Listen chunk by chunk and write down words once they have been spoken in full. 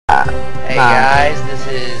guys, this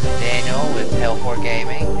is Daniel with Tail4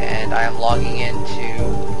 Gaming, and I am logging into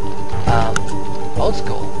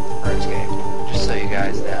OldSchool RuneScape, just so you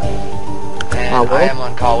guys know. And I am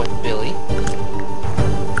on call with Billy.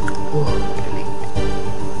 Billy.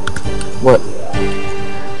 What?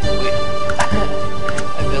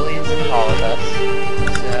 Billy is in call with us,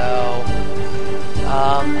 so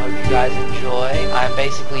hope you guys enjoy. I'm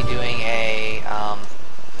basically doing a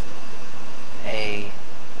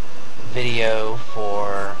video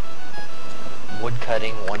for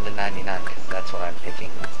woodcutting 1 to 99 because that's what I'm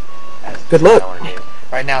picking as good luck. I want to do.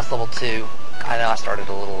 Right now it's level 2. I know I started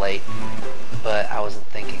a little late, but I wasn't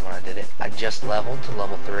thinking when I did it. I just leveled to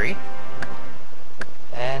level 3,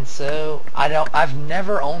 and so I've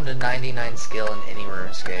never owned a 99 skill in any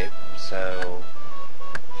RuneScape. So,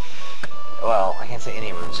 well, I can't say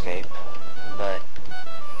any RuneScape, but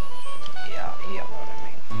yeah, you know what I mean.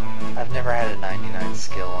 I've never had a 99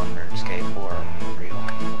 skill on RuneScape or real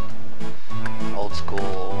old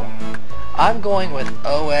school. I'm going with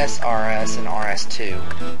OS, RS, and RS2.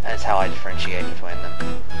 That's how I differentiate between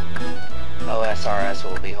them. OS, RS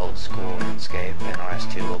will be old school RuneScape, and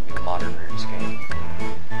RS2 will be modern RuneScape.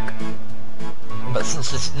 But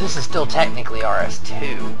since this is still technically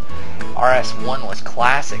RS2, RS1 was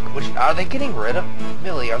classic. Which are they getting rid of?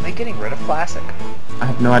 Billy, are they getting rid of classic? I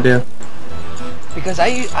have no idea. Because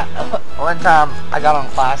one time I got on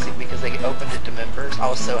classic because they opened it to members. I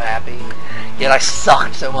was so happy. Yet I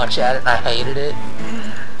sucked so much at it and I hated it.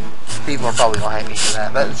 People are probably gonna hate me for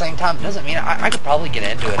that, but at the same time, it doesn't mean I could probably get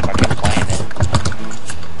into it if I kept playing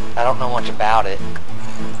it. I don't know much about it.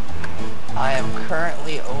 I am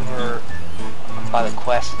currently over by the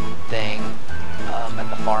quest thing at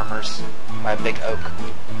the farmers by a big oak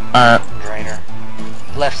drainer,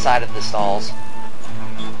 left side of the stalls.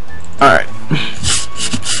 Alright.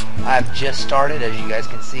 I've just started, as you guys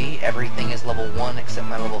can see. Everything is level 1 except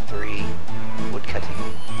my level 3 woodcutting.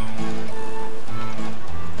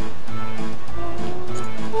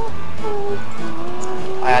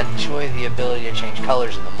 I enjoy the ability to change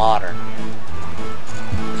colors in the modern.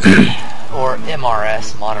 Or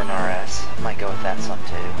MRS, modern RS. Might go with that some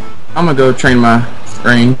too. I'm gonna go train my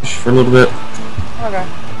range for a little bit. Okay.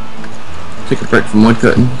 Take a break from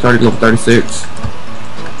woodcutting. It's already level 36.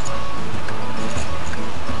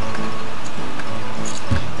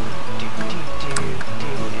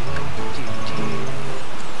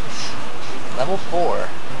 Level 4.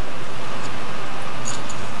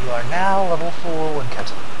 You are now level 4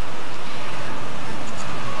 woodcutting.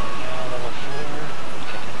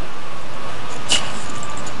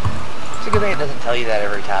 It's a good thing it doesn't tell you that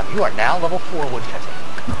every time. You are now level 4 woodcutting.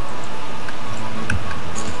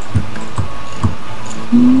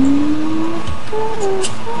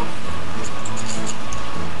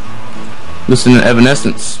 Listen to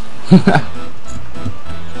Evanescence.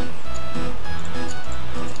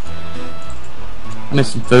 I need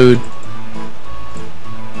some food.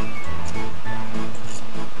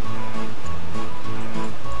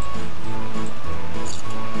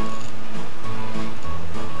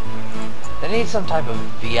 They need some type of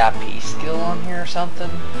VIP skill on here or something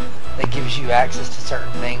that gives you access to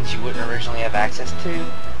certain things you wouldn't originally have access to,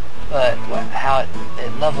 but how it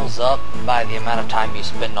levels up by the amount of time you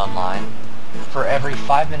spend online. For every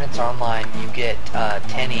 5 minutes online you get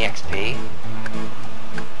 10 EXP,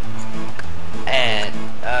 and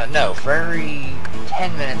no, for every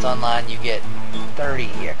 10 minutes online you get 30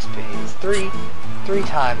 EXP. It's three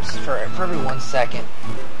times for every 1 second.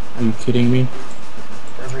 Are you kidding me?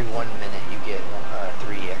 For every 1 minute you get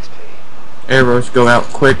 3 EXP. Arrows go out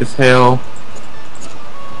quick as hell.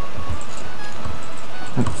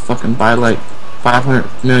 I have to fucking buy like 500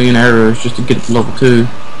 million arrows just to get it to level 2.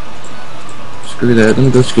 Screw that, let me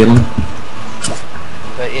go skill them.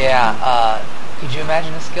 But yeah, could you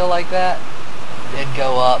imagine a skill like that? It'd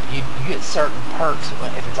go up, you get certain perks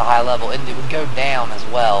if it's a high level, and it would go down as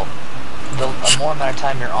well. The more amount of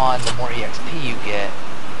time you're on, the more EXP you get.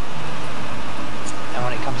 And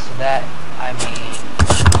when it comes to that, I mean,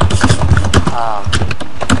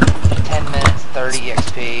 10 minutes, 30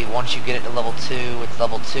 EXP. Once you get it to level 2, it's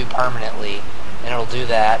level 2 permanently, and it'll do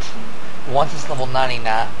that. Once it's level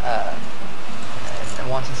 99, and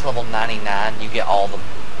once it's level 99, you get all the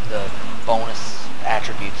bonus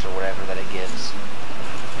attributes or whatever that it gives.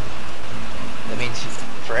 That means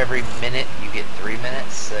for every minute you get 3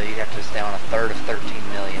 minutes, so you'd have to stay on a third of 13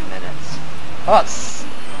 million minutes.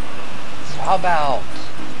 How about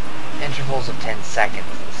intervals of 10 seconds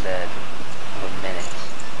instead of a minute?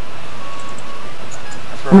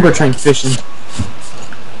 I'm gonna go train fishing.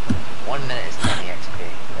 1 minute is 10 EXP.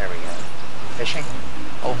 There we go. Fishing?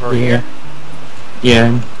 Over Yeah. here?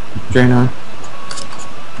 Yeah. Draenor.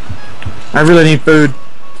 I really need food.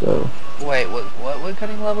 So. Wait, what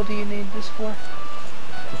woodcutting level do you need this for?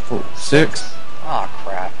 6. Oh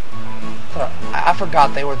crap! I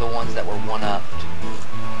forgot they were the ones that were 1-upped.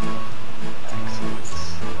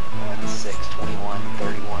 6, 21,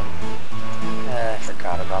 31. I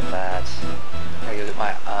forgot about that. I gotta go get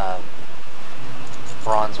my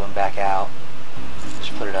bronze one back out.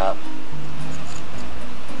 Just put it up.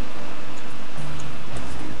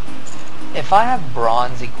 If I have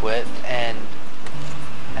bronze equipped and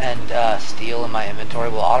steel in my inventory,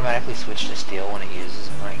 will automatically switch to steel when it can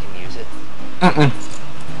use it.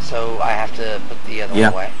 So I have to put the other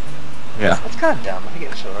one away. Yeah. That's kind of dumb. I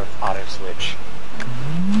think it sort of auto switch.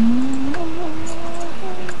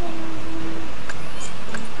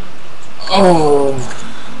 Oh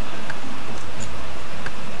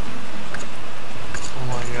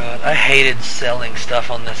my god. I hated selling stuff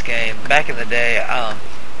on this game. Back in the day,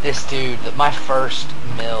 this dude, my first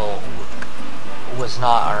mill was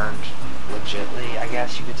not earned legitly, I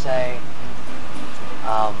guess you could say.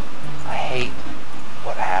 I hate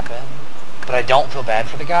what happened, but I don't feel bad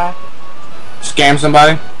for the guy. Scam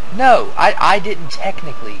somebody? No, I didn't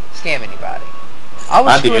technically scam anybody. I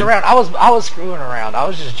was screwing around. I was screwing around. I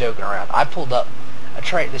was just joking around. I pulled up a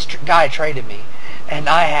trade. This guy traded me, and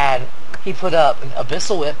he put up an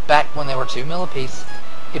abyssal whip back when they were 2 mil apiece.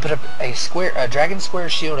 He put up a dragon square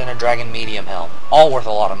shield and a dragon medium helm, all worth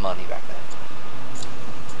a lot of money back then.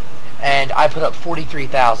 And I put up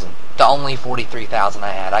 43,000, the only 43,000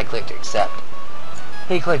 I had. I clicked accept.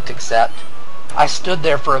 He clicked accept. I stood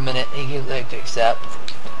there for a minute. He clicked accept.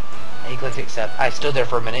 He clicked accept. I stood there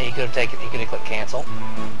for a minute. He could have clicked cancel.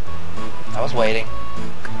 I was waiting.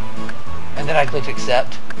 And then I clicked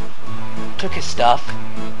accept. Took his stuff.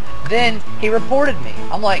 Then he reported me.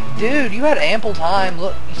 I'm like, dude, you had ample time.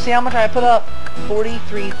 Look, you see how much I put up?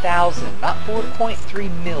 43,000, not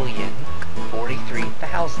 4.3 million.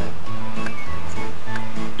 43,000.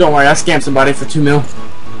 Don't worry, I scammed somebody for 2 mil.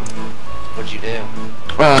 What'd you do?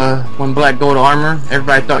 One black gold armor.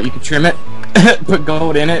 Everybody thought you could trim it. Put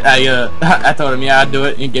gold in it. I told him, yeah, I'd do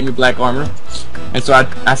it. And he gave me black armor. And so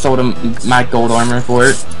I sold him my gold armor for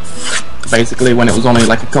it. Basically, when it was only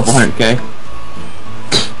like a couple $100K.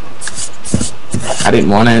 I didn't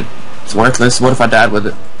want it. It's worthless. What if I died with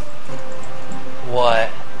it?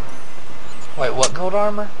 What? Wait, what gold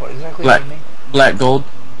armor? What exactly do you mean? Black gold.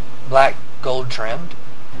 Black gold trimmed?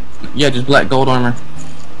 Yeah, just black gold armor.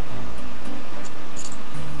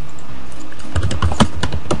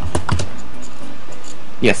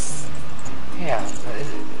 Yes. Yeah,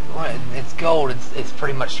 it's gold. It's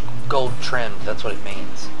pretty much gold trimmed. That's what it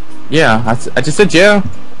means. Yeah, I just said yeah.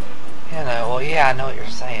 Yeah, no. Well, yeah, I know what you're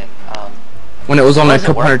saying. When it was only a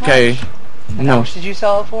couple $100K. How much did you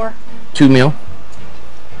sell it for? 2 mil.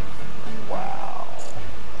 Wow.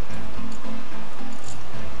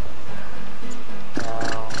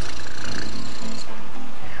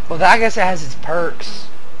 Well, I guess it has its perks.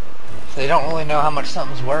 So they don't really know how much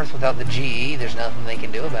something's worth without the GE. There's nothing they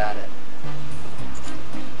can do about it.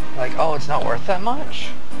 Like, oh, it's not worth that much?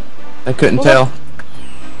 I couldn't tell.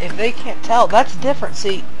 If they can't tell, that's different.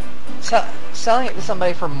 See, selling it to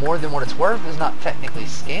somebody for more than what it's worth is not technically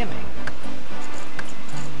scamming.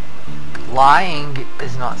 Lying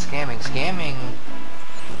is not scamming. Scamming,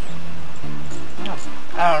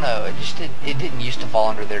 I don't know. It didn't used to fall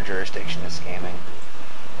under their jurisdiction as scamming.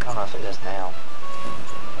 I don't know if it does now.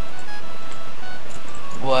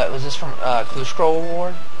 What was this from? Clue Scroll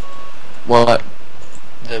Award? What?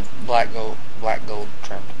 The black gold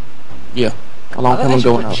trimmed. Yeah. A long time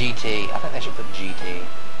ago. GT. I think they should put GT.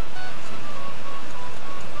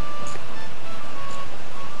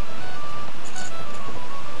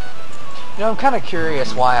 You know, I'm kind of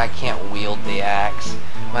curious why I can't wield the axe.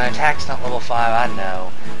 My attack's not level 5, I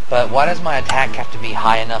know. But why does my attack have to be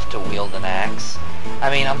high enough to wield an axe? I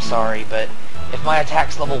mean, I'm sorry, but if my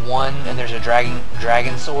attack's level 1 and there's a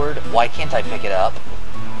dragon sword, why can't I pick it up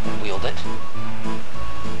and wield it?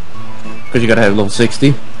 Because you gotta have level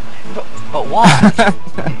 60. But why?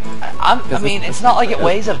 I mean, it's not like it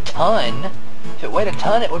weighs a ton. If it weighed a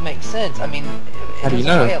ton, it would make sense. I mean, it doesn't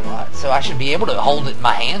weigh a lot, so I should be able to hold it in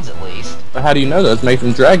my hands at least. But how do you know that it's made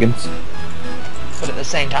from dragons? But at the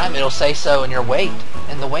same time, it'll say so in your weight,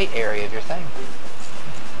 in the weight area of your thing.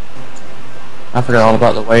 I forgot all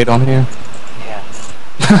about the weight on here.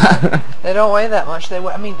 Yeah. They don't weigh that much.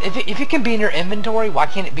 I mean, if it can be in your inventory, why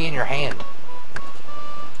can't it be in your hand?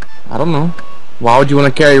 I don't know. Why would you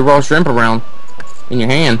want to carry raw shrimp around in your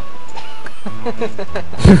hand?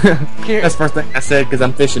 That's the first thing I said because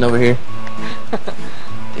I'm fishing over here.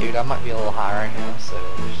 Dude, I might be a little high right now, so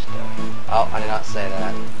just Oh, I did not say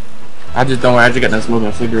that. I just don't worry, I just got done smoking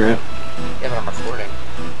a cigarette. Yeah, but I'm recording.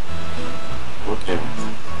 Okay.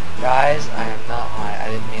 Guys, I am not high.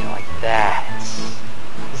 I didn't mean it like that.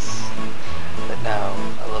 But no,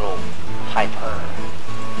 a little hyper.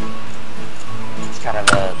 It's kind of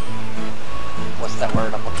a... What's that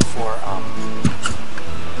word I'm looking for?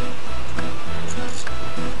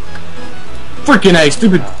 Freaking A,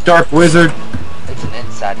 stupid dark wizard. It's an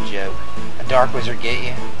inside joke. A dark wizard get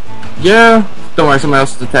you? Yeah. Don't worry, somebody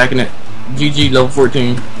else is attacking it. GG, level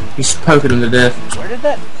 14. He's poking him to death. Where did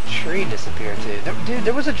that tree disappear to? Dude,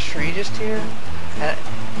 there was a tree just here. And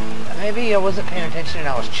maybe I wasn't paying attention and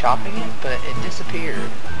I was chopping it, but it disappeared.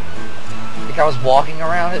 Like I was walking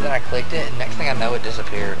around it, then I clicked it, and next thing I know, it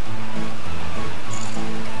disappeared.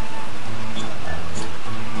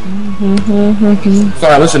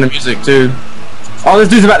 Sorry, I listen to music too. Oh, this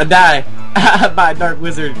dude's about to die by a dark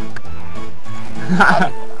wizard.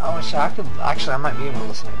 I wish I could. Actually, I might be able to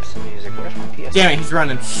listen to some music. Where's my PS? Damn it, he's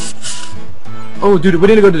running. Oh, dude, we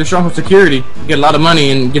need to go to the stronghold security. Get a lot of money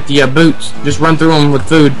and get the boots. Just run through them with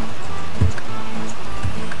food.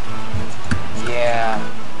 Yeah.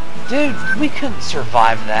 Dude, we couldn't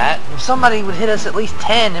survive that. If somebody would hit us at least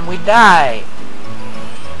 10 and we'd die.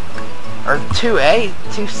 Or 2 6s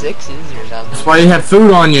or something. That's why you have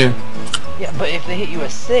food on you. Yeah, but if they hit you a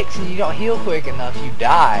 6 and you don't heal quick enough, you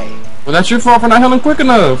die. Well, that's your fault for not healing quick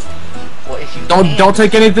enough. Well, if you don't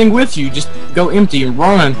take anything with you. Just go empty and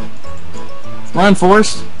run. Run,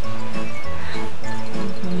 Forrest.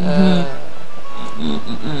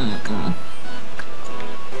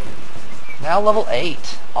 Now level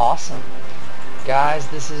 8. Awesome. Guys,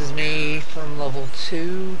 this is me from level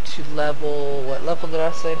 2 to level... What level did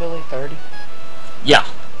I say, Billy? 30? Yeah.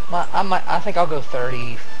 I think I'll go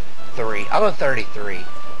 33. I'll go 33.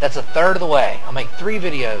 That's a third of the way. I'll make 3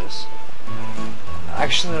 videos.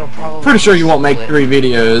 Actually, it'll probably... Pretty sure you won't make 3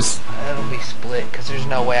 videos. It'll be split, because there's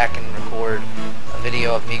no way I can record a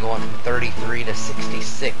video of me going from 33 to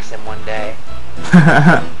 66 in one day.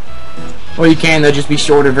 Well, you can. They'll just be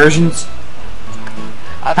shorter versions.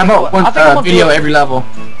 How about one video every level?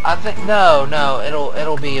 I think no.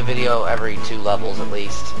 It'll be a video every 2 levels at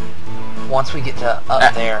least. Once we get to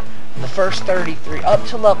up there, the first 33 up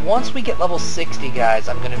to level. Once we get level 60, guys,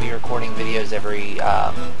 I'm going to be recording videos every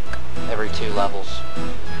 2 levels,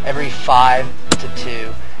 every 5 to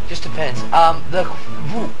 2. Just depends.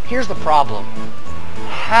 Here's the problem.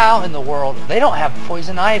 How in the world they don't have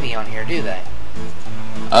poison ivy on here, do they?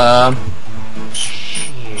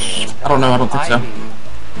 Shit, I don't know. I don't think so.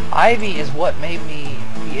 Ivy is what made me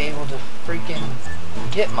be able to freaking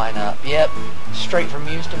get mine up. Yep, straight from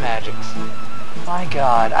Muse to Magics. My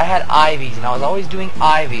God, I had Ivies, and I was always doing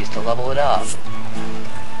Ivies to level it up.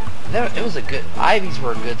 It was a good. Ivies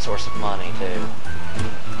were a good source of money too.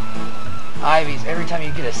 Ivies. Every time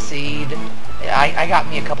you get a seed, I got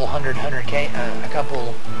me a couple hundred K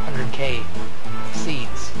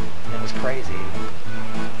seeds. It was crazy.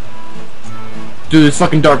 Dude, this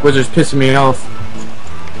fucking dark wizard's pissing me off.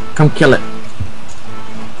 Come kill it.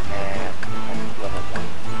 Man, level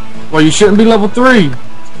 1. Well, you shouldn't be level 3. Level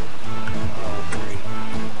 3.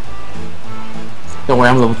 Don't worry,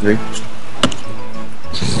 I'm level 3.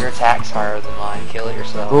 Your attack's higher than mine. Kill it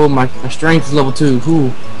yourself. Oh, my strength is level 2.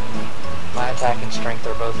 Ooh. My attack and strength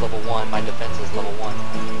are both level 1. My defense is level 1.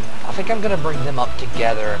 I think I'm going to bring them up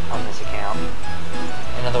together on this account.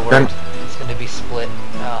 In other words, it's going to be split.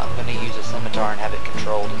 I'm going to use a scimitar and have it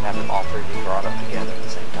controlled and have them all 3 be brought up together at the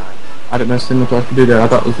same time. I didn't know scimitars could do that. I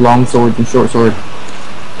thought it was long swords and short swords.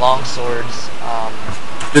 Long swords.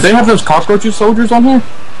 Do they have those cockroaches soldiers on here?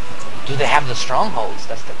 Do they have the strongholds?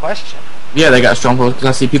 That's the question. Yeah, they got strongholds because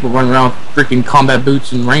I see people running around with freaking combat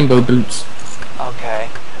boots and rainbow boots. Okay.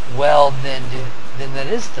 Well, then that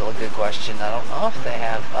is still a good question. I don't know if they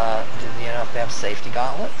have. Do you know if they have safety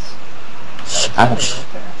gauntlets?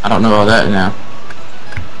 I don't know all that now.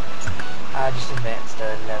 I just advanced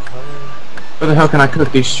a level. Where the hell can I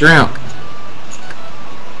cook these shrimp?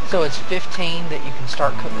 So it's 15 that you can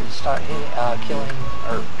start killing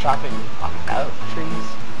or chopping out trees.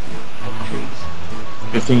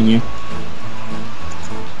 15, yeah.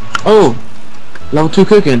 Oh, level 2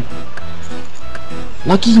 cooking.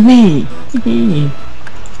 Lucky me.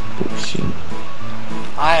 Oh shit.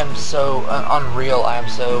 I am so unreal. I am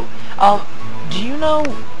so. Do you know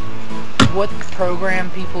what program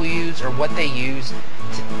people use or what they use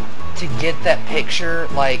to get that picture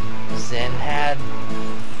like Zen had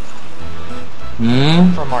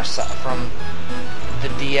from the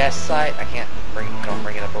DS site? I can't don't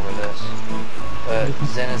bring it up over this. But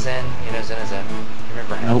Zen, you know Zen. You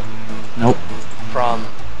remember him? Nope. From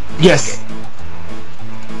yes.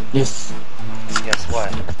 Yes. Guess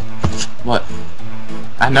what? What?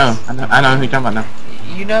 I know who you're talking about now.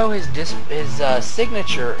 You know his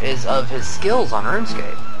signature is of his skills on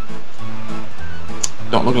RuneScape.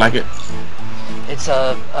 Don't look like it. It's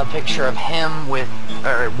a picture of him with,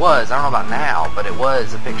 or it was, I don't know about now, but it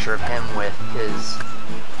was a picture of him with his,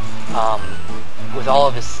 with all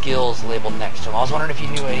of his skills labeled next to him. I was wondering if you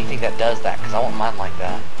knew anything that does that, because I want mine like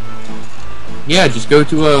that. Yeah, just go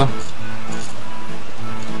to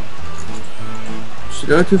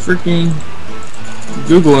freaking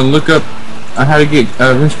Google and look up how to get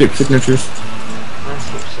RuneScape signatures.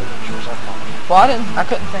 RuneScape signatures, okay. Well, I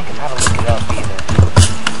couldn't think of how to look it up either.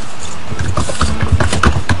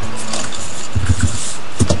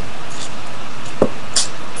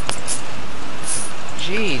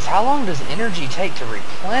 Jeez, how long does energy take to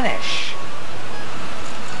replenish?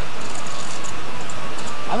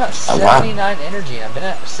 I'm at 79 energy, and I've been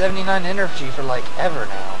at 79 energy for like ever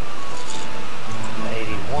now.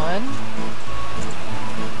 81.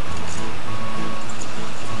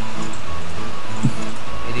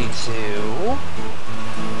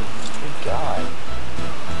 Good God.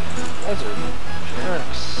 You guys are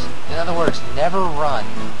jerks. In other words, never run.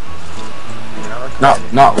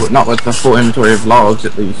 Not with the full inventory of logs,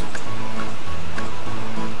 at least.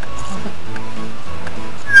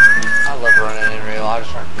 I love running in real.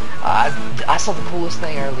 I saw the coolest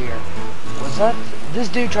thing earlier. Was that this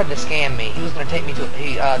dude tried to scam me? He was going to take me to.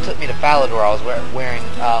 He took me to Falador. I was wearing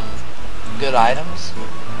good items,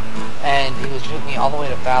 and he took me all the way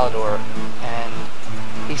to Falador, and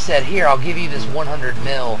he said, "Here, I'll give you this 100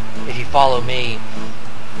 mil if you follow me."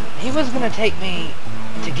 He was going to take me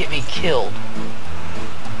to get me killed.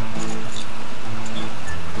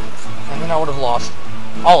 And then I would have lost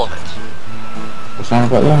all of it. What's wrong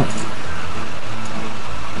about that?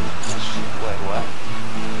 Wait, what?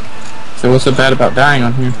 So what's so bad about dying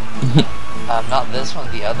on here? Not this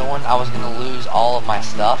one, the other one. I was going to lose all of my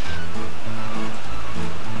stuff.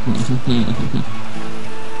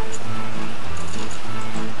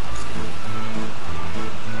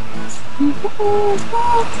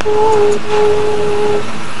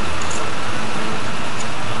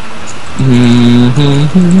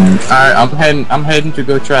 Alright, I'm heading to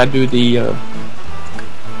go try to do the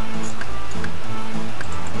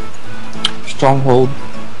stronghold.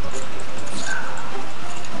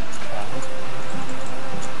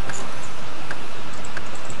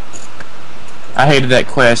 I hated that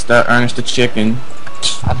quest, Ernest the Chicken.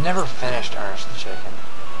 I've never finished Ernest the Chicken.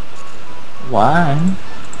 Why?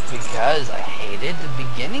 Because I hated the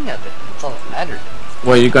beginning of it. That's all that mattered.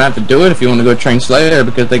 Well, you're gonna have to do it if you want to go train Slayer,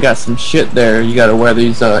 because they got some shit there. You gotta wear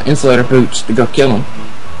these insulator boots to go kill them.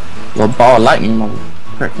 Little ball of lightning, mother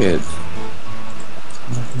crackheads.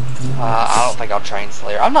 I don't think I'll train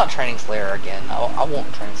Slayer. I'm not training Slayer again. I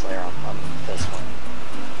won't train Slayer on this one.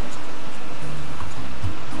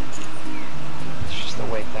 It's just the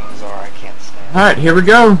way things are. I can't stand it. Alright, here we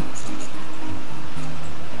go.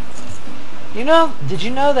 You know, did you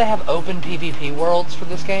know they have open PvP worlds for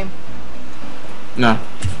this game? No.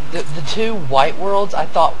 The two white worlds I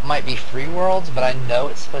thought might be free worlds, but I know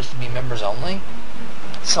it's supposed to be members only.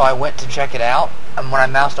 So I went to check it out, and when I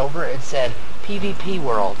moused over it, it said PvP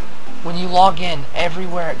world. When you log in,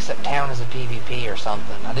 everywhere except town is a PvP or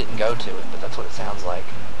something. I didn't go to it, but that's what it sounds like.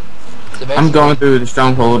 So I'm going through the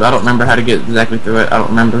stronghold. I don't remember how to get exactly through it. I don't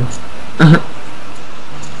remember.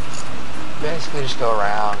 Basically just go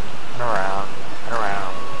around and around and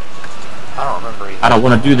around. I don't remember either. I don't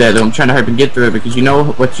want to do that though. I'm trying to hurry and get through it, because you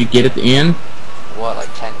know what you get at the end? What, like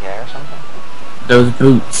 10k or something? Those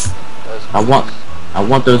boots. Those boots. I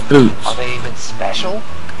want those boots. Are they even special?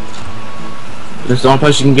 That's the only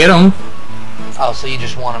place you can get them. Oh, so you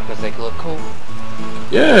just want them because they look cool?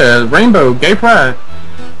 Yeah, rainbow, gay pride.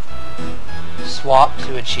 Swap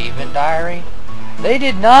to achievement diary? They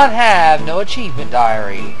did not have no achievement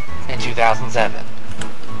diary in 2007.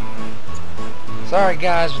 Sorry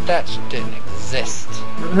guys, but that didn't exist.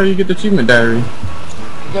 How do you get the achievement diary?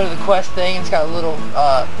 You go to the quest thing, it's got a little,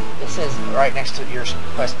 it says right next to your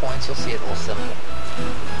quest points, you'll see a little symbol.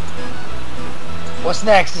 What's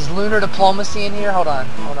next? Is Lunar Diplomacy in here? Hold on.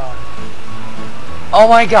 Oh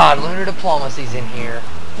my god, Lunar Diplomacy's in here.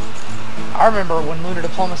 I remember when Lunar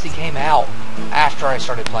Diplomacy came out after I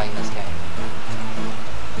started playing this game.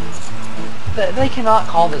 They cannot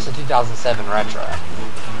call this a 2007 retro.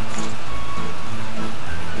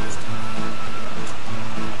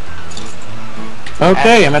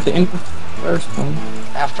 Okay, I'm at the end of the first one.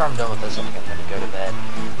 After I'm done with this, I think I'm going to go to bed.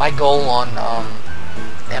 My goal on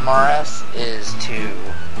MRS is to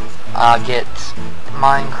get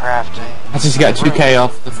Minecrafting. I just got 2K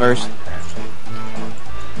off the first.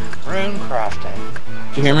 Rune crafting.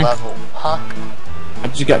 Did you hear me? Level, huh? I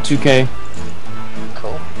just got 2K.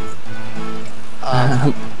 Cool.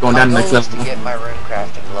 Going down to my the next goal is level. to get my rune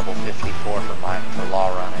crafting to level 54 for law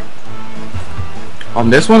running. On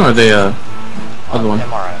this one or the other one?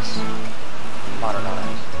 MRS. Modern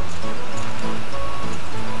RS.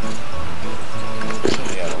 So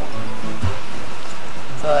the other one.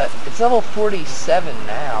 But it's level 47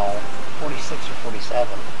 now. 46 or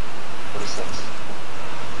 47. 46.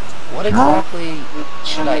 What exactly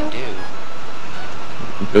should I do?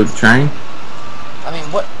 Go to train? I mean,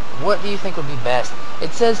 what do you think would be best?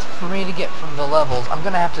 It says for me to get from the levels, I'm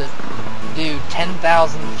gonna have to do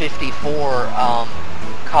 10,054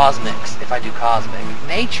 cosmics if I do cosmic.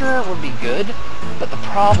 Nature would be good, but the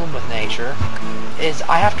problem with nature is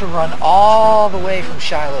I have to run all the way from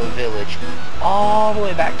Shiloh Village, all the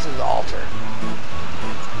way back to the altar.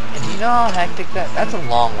 And do you know how hectic that's a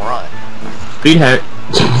long run. Speed hack.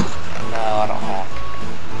 No, I don't hack.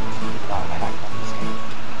 Not hack on this game.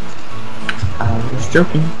 I was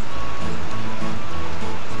joking.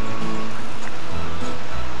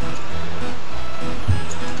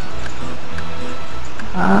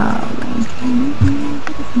 I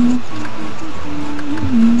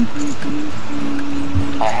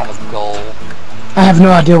have a goal. I have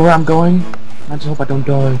no idea where I'm going. I just hope I don't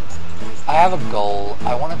die. I have a goal.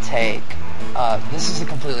 I want to take... this is a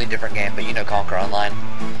completely different game, but you know Conquer Online.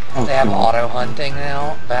 Oh, They have cool. auto hunting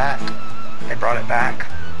now back. They brought it back.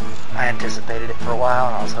 I anticipated it for a while,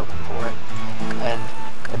 and I was hoping for it. And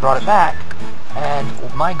they brought it back. And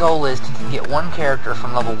my goal is to get one character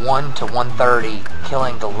from level 1 to 130,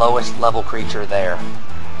 killing the lowest level creature there.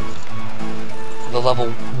 The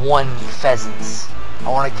level 1 pheasants. I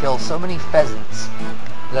want to kill so many pheasants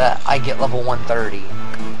that I get level 130.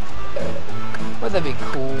 Wouldn't that be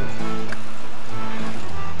cool?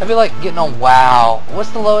 That'd be like getting on WoW. What's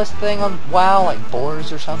the lowest thing on WoW? Like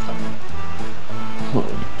boars or something?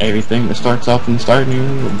 Everything that starts off in the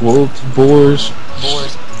starting, wolves, boars.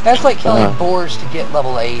 Boars. That's like killing boars to get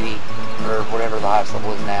level 80. Or whatever the highest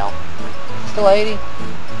level is now. Still 80?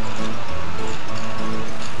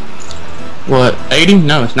 What, 80?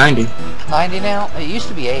 No, it's 90. 90 now? It used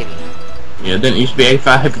to be 80. Yeah, then it used to be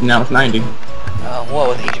 85, but now it's 90. Well,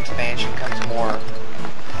 with each expansion comes more.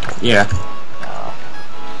 Yeah.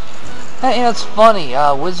 Hey, you know, it's funny.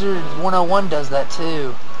 Wizard 101 does that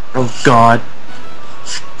too. Oh god.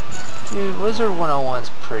 Dude, Wizard 101's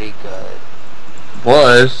pretty good.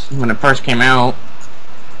 Was, when it first came out.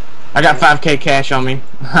 I got 5K cash on me.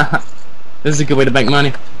 This is a good way to make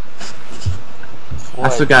money.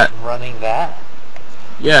 What, I still got... running that?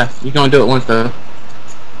 Yeah, you can only do it once though.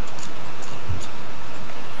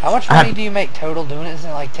 How much money do you make total doing it? Isn't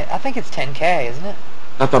it like 10? I think it's 10K, isn't it?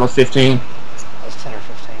 I thought it was 15. It's 10 or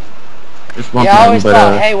 15. Just one Yeah, I always but,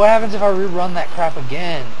 thought, hey, what happens if I rerun that crap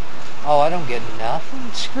again? Oh, I don't get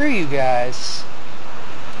nothing. Screw you guys.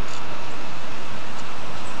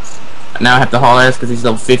 Now I have to haul ass because he's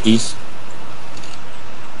level 50s.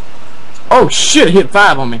 Oh shit, it hit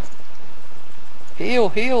 5 on me. Heal,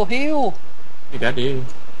 heal, heal. I think I did.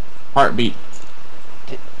 Heartbeat.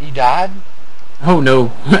 You died? Oh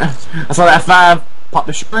no. I saw that 5. Pop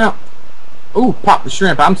the shrimp. Ooh, pop the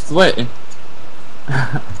shrimp. I'm sweating.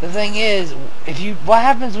 The thing is, what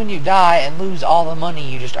happens when you die and lose all the money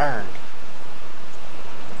you just earned?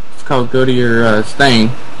 It's called go to your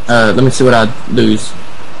thing. Let me see what I lose.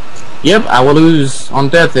 Yep, I will lose on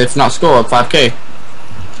death if not score up 5K.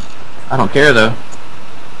 I don't care though.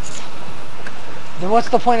 Then what's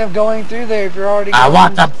the point of going through there if you're already I going?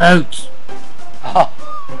 want the boots. Oh.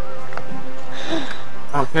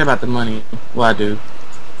 I don't care about the money. Well, I do.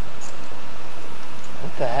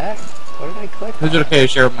 What the heck? What did I click Who's on? it okay to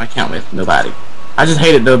share my account with? Nobody. I just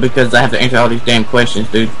hate it though because I have to answer all these damn questions,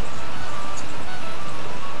 dude.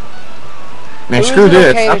 Man, screw Who is it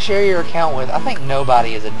this. okay to share your account with? I think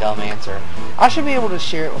nobody is a dumb answer. I should be able to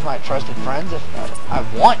share it with my trusted friends if I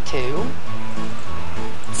want to.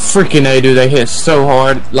 Freaking A, dude, they hit so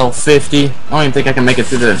hard. Level 50. I don't even think I can make it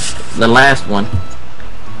through the last one.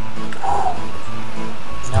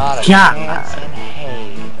 Not a God. chance in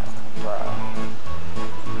hell, bro.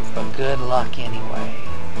 But good luck anyway.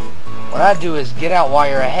 What I do is get out while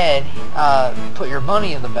you're ahead, put your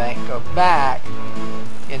money in the bank, go back,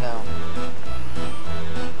 you know.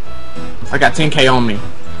 I got 10K on me.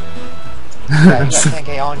 Yeah, you got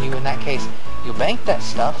 10K on you. In that case, you bank that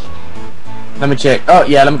stuff. Let me check. Oh,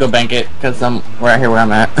 yeah, let me go bank it, because I'm right here where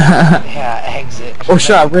I'm at. Yeah, exit. Or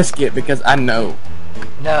should I risk it, because I know.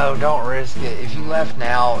 No, don't risk it. If you left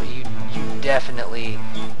now, you definitely...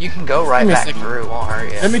 You can go right back through. It won't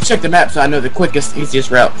hurt you. Let me check the map so I know the quickest, easiest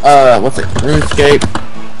route. What's it? RuneScape.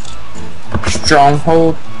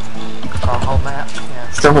 Stronghold. Stronghold map? Yeah.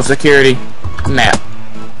 Stronghold security map.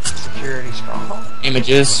 Security stronghold?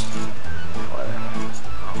 Images. Whatever.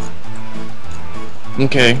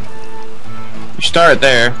 Okay. You start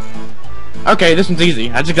there. Okay, this one's easy.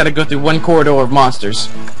 I just gotta go through one corridor of monsters.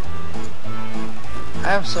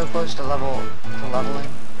 I am so close to leveling.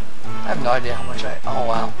 I have no idea how much oh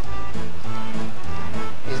wow.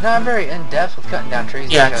 He's not very in depth with cutting down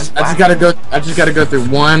trees. Yeah, I just gotta go through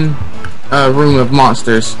one room of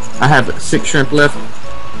monsters. I have 6 shrimp left.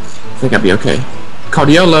 I think I'll be okay. Called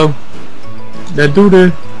YOLO. That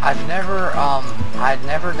dude. I'd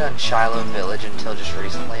never done Shiloh Village until just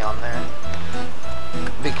recently on there.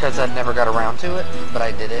 Because I never got around to it, but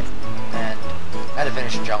I did it, and I had to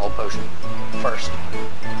finish Jungle Potion first.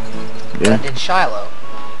 But I did Shiloh,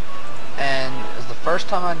 and it was the first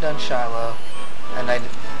time I'd done Shiloh, and I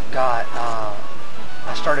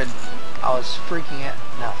was freaking out,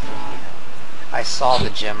 not freaking out. I saw the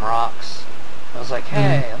gem rocks. I was like,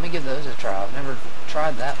 hey, let me give those a try. I've never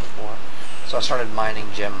tried that before. So I started mining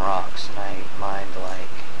gem rocks, and I mined like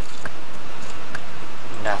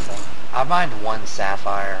nothing. I mined 1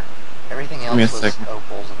 sapphire. Everything else was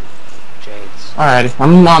opals and jades. Alrighty,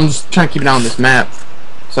 I'm just trying to keep an eye on this map,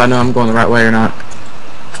 so I know I'm going the right way or not.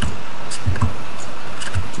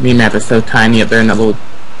 The map is so tiny up there in that little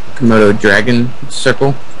Komodo dragon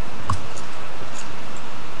circle.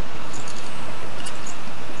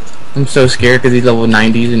 I'm so scared because these level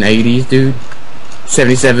 90s and 80s, dude.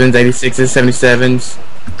 77s, 86s, 77s.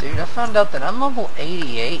 Dude, I found out that I'm level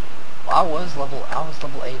 88. I was level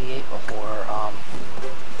 88 before the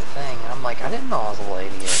thing, and I'm like, I didn't know I was level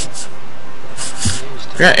 88.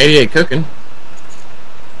 I got 88 cooking.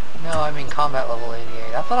 No, I mean combat level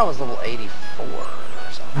 88. I thought I was level 84 or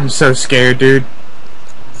something. I'm so scared, dude.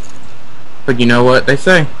 But you know what they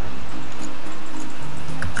say.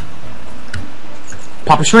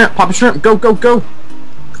 Pop a shrimp, go, go, go!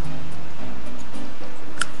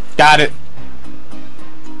 Got it.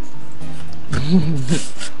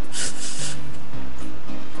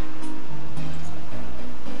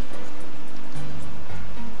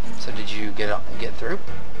 So did you get through?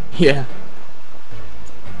 Yeah.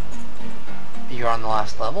 You're on the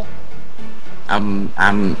last level? I'm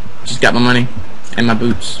just got my money and my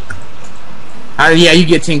boots. Yeah, you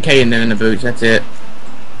get 10k and then in the boots, that's it.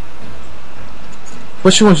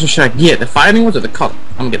 Which ones should I get? The fighting ones or the color?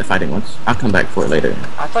 I'm gonna get the fighting ones. I'll come back for it later.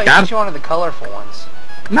 I thought you wanted the colorful ones.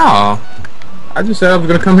 No. I just said I was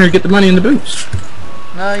gonna come here to get the money in the boots.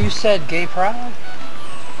 No, you said gay pride.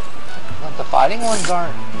 But the fighting ones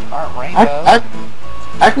aren't rainbow.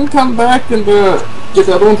 I can come back and get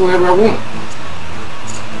the other ones whenever I want.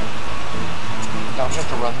 Don't you have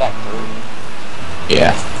to run back through?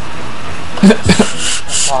 Yeah.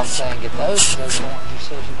 That's why I'm saying get those are the ones you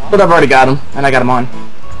said you want. But I've already got them, and I got them on.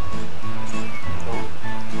 Cool.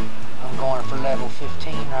 I'm going for level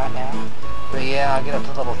 15 right now. But yeah, I'll get up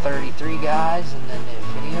to level 33, guys, and then the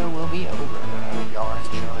video will be over. I hope y'all are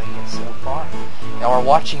enjoying it so far. Y'all are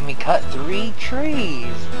watching me cut 3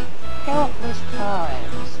 trees countless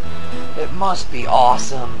times. It must be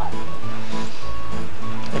awesome.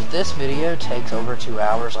 If this video takes over 2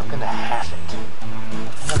 hours, I'm going to half it.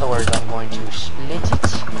 In other words, I'm going to split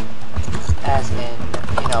it, as in,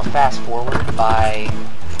 you know, fast forward by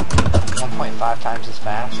 1.5 times as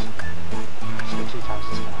fast. Actually, 2 times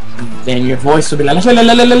as fast. Then your voice will be like, Hey,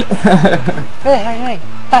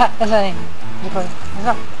 that's the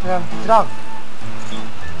dog.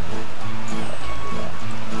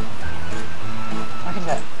 Look at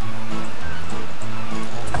that.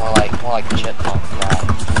 More like the chipmunk cry.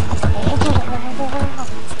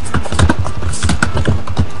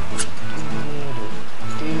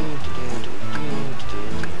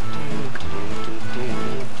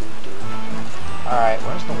 Alright,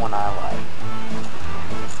 where's the one I like?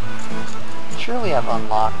 Surely I've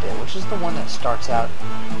unlocked it. Which is the one that starts out?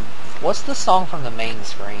 What's the song from the main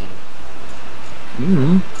screen?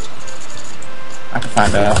 I can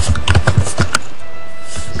find out. Is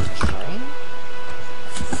it Train?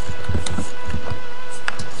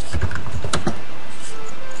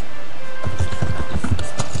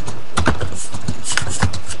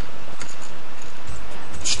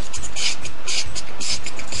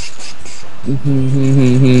 I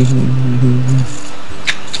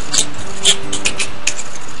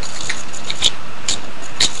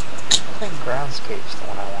think Groundscape's the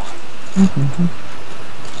one I want.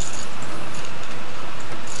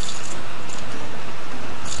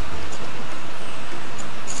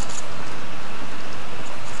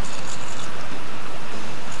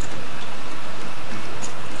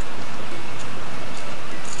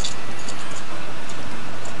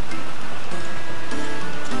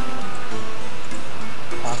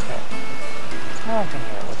 in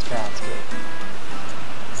here. Let's RuneScape.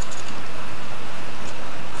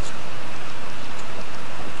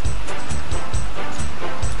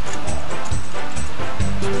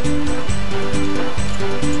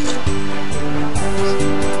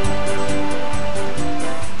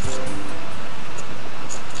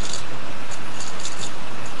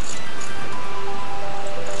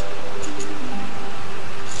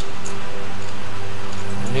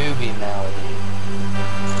 Newbie melody.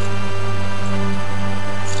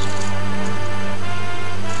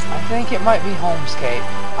 I think it might be Homescape.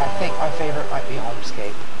 I think my favorite might be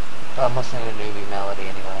Homescape. But I'm listening to Newbie melody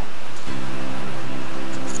anyway.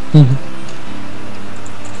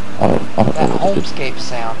 That Homescape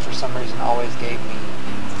sound for some reason always gave me,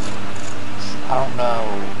 I don't know,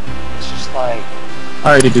 it's just like...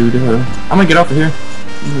 Alrighty dude, I'm gonna get off of here.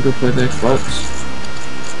 I'm gonna go play the Xbox.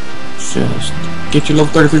 Just get your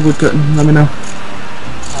level 33 woodcutting, let me know.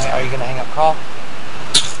 Alright, are you gonna hang up call?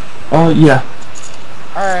 Yeah.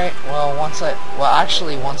 Alright, well once I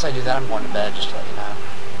do that I'm going to bed, just to let you know.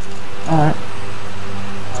 Alright.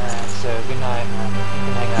 Alright, so good night, man. You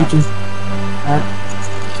can hang You up. too. Alright.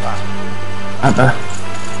 Bye. Alright, bye.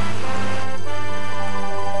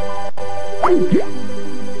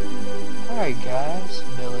 Alright guys,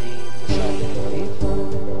 Billy decided to leave.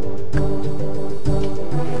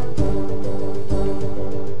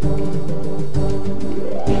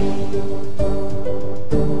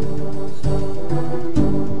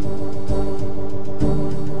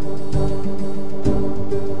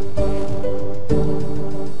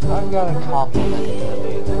 I've got to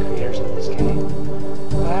compliment the creators of this game,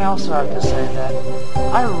 but I also have to say that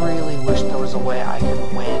I really wish there was a way I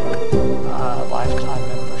could win lifetime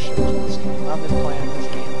membership to this game. I've been playing this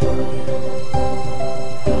game for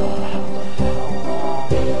how long?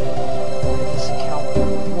 This account,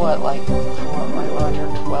 what, like, when I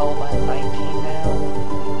turned 12, I'm 19 now,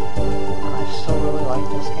 and I still really like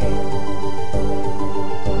this game.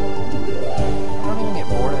 I don't even get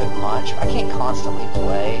bored of it much. I can't constantly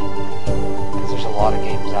play, because there's a lot of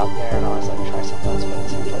games out there, and I always like to try something else, but at the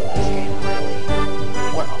same time, this game really...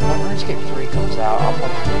 When RuneScape 3 comes out, I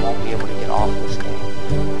probably won't be able to get off this game.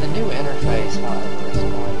 The new interface, however, is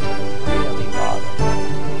going to really bother me.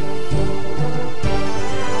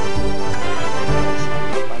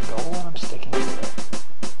 It's my goal, and I'm sticking to it.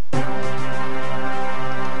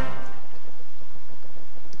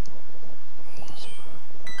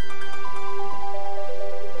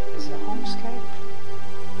 Is it Homescape?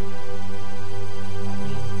 I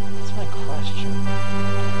mean, that's my question.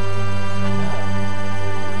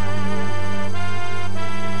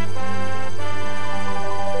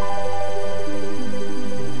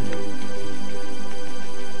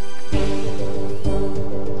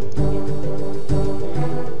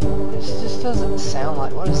 This just doesn't sound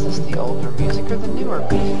like... What is this, the older music or the newer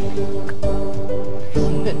music? It's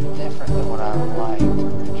a bit different than what I liked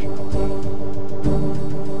originally.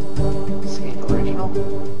 Escape original?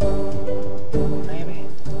 Maybe?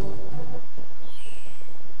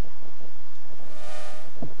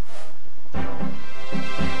 Yeah,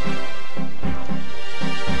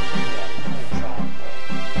 not exactly.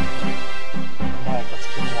 Heck, let's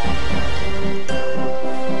keep walking.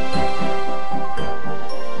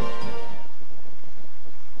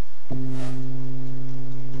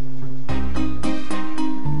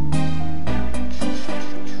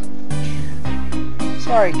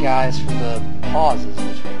 Sorry guys for the pauses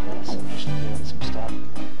between this. I'm just doing some stuff.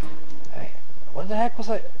 Hey, what the heck was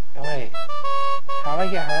I... Oh, wait. How did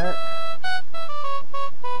I get hurt?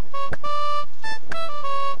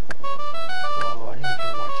 Whoa, I need to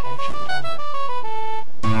pay more attention, don't I?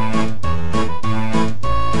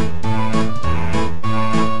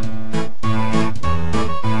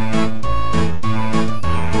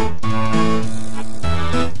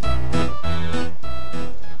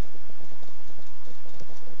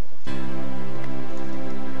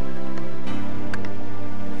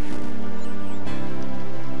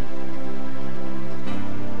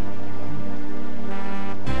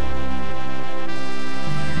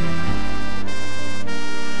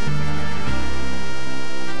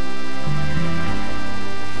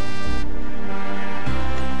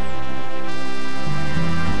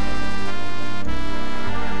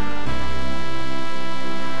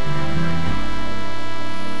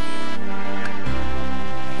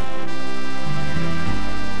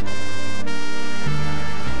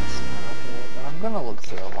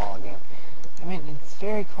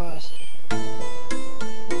 very close.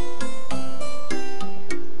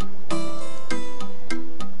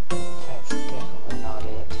 That's definitely not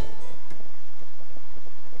it.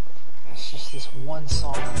 It's just this one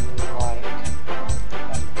song I really like.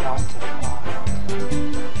 I've got to find.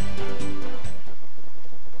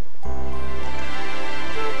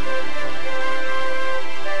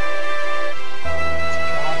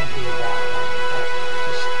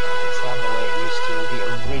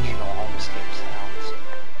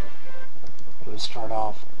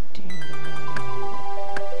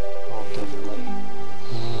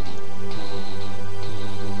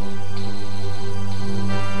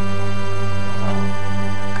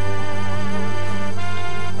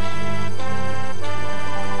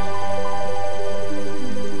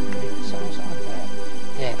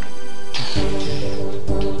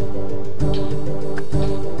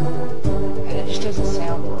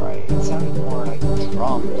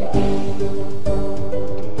 from.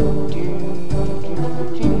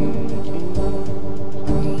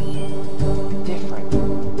 Different.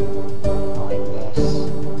 I like this.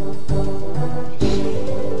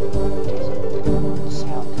 Doesn't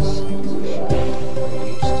sound the same as it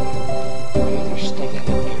used to. Maybe they're sticking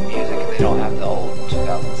with new music and they don't have the old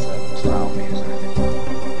 2007 style music.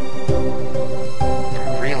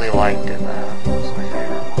 I really liked it though. It's my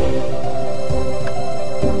favorite one.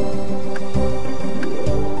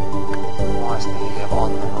 I was thinking of On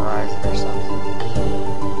the Horizon or something.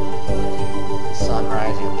 The sun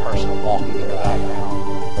rising, a person walking in the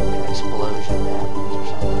background, an explosion happens or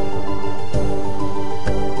something.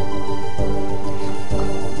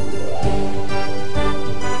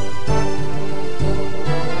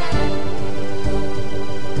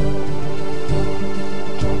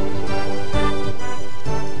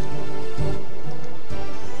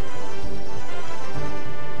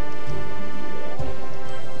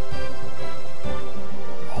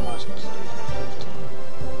 Almost 15.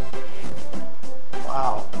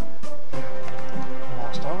 Wow.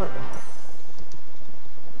 Almost over.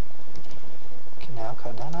 Can now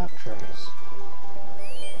cut down oak trees.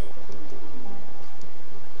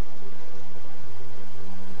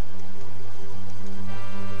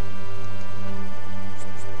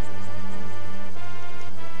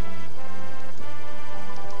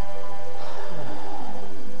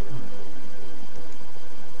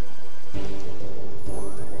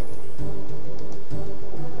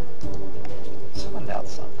 Someone out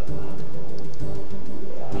something.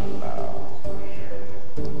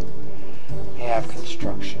 They have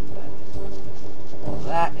construction then. Well,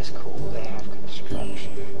 that is cool. They have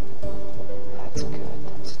construction. That's good.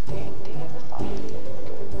 That's dandy and fine.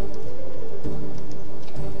 Good.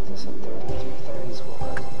 Okay, is this a 3330s? Well,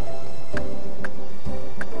 doesn't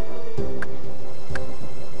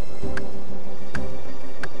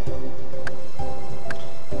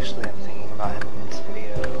Actually, I'm thinking about him in this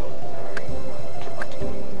video. Alright,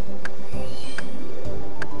 20.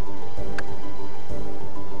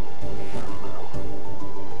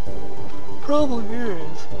 Problem here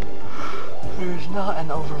is there's not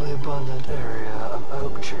an overly abundant area of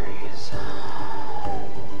oak trees.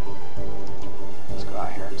 Let's go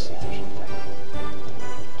out here and see if there's anything.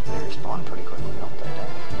 They respawn pretty quickly, don't they?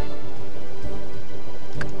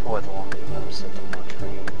 Boy, the longer you let them sit, the more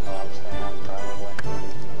tree logs they have, probably.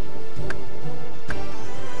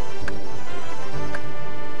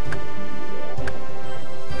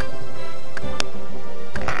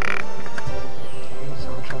 Jeez,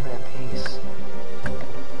 how much are they a piece?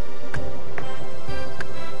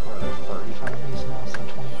 What are they, 35 a piece now? So 25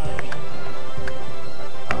 or something?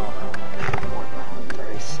 Oh no, more than that.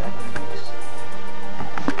 37 a piece.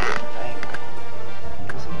 Dang.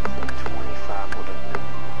 So 25 would have been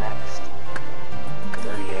next.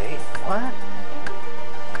 38? What?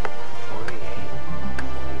 48?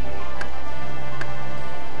 48.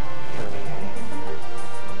 38.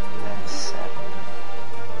 And then 7.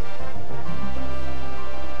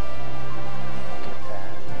 Look at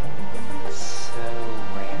that. It's so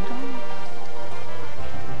random.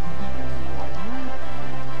 Is there more than that?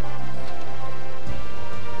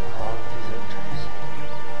 All of these oak trees.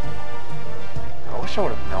 I wish I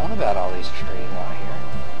would have known about all these trees out here.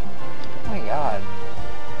 Oh my god.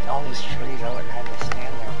 All these trees, I wouldn't have had to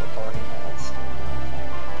stand there for 30 minutes doing nothing.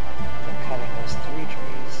 But cutting those 3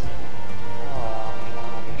 trees. Oh well, you know,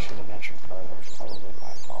 maybe I should have ventured further. It's probably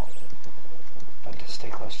my fault. But to stay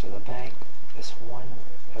close to the bank, this one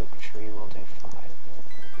oak tree will do fine.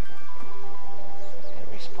 It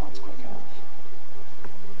respawns quick enough.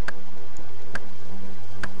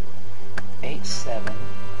 8-7.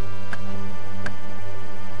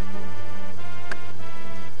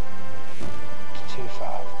 To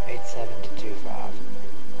 2-5. 8-7 to 2-5.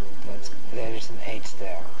 There's an 8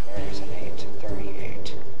 there. There's an 8 to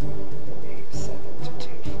 38. 8-7 to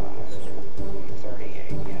 2-5.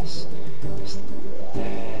 38, yes. Let's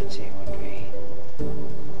see, it would be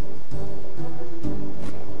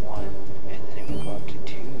 1, and then it would go up to 2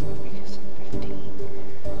 because of 15.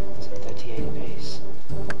 So 38 a base.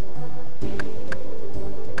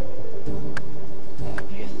 That would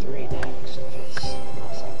be a 3 next if it's,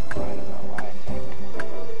 unless I'm right about what I think.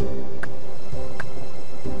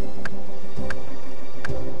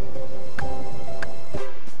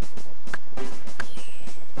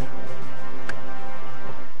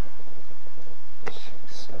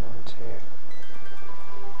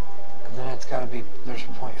 And then it's gotta be, there's a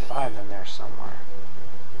 0.5 in there somewhere.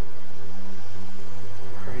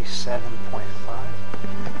 37.5?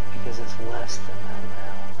 Because it's less than that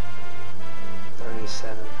now.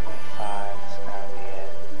 37.5 has gotta be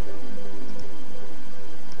it.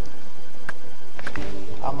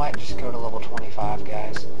 might just go to level 25,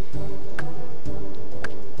 guys.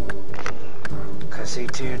 Because see,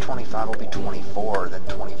 25 will be 24, then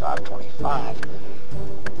 25, 25.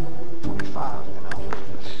 25, you know.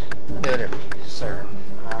 I do it every certain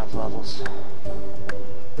amount of levels.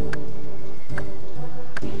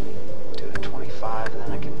 Do it at 25, and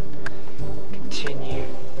then I can continue.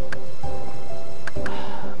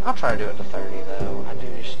 I'll try to do it to 30, though. I do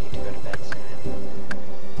just need to go to bed soon.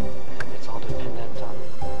 And it's all dependent on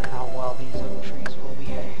how well these oak trees will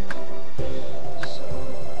behave. So,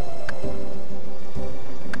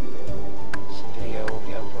 this video will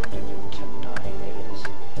be uploaded tonight. It is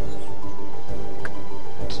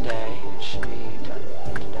today. It should be done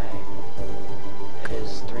today. It is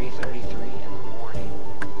 3:33 in the morning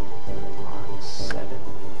on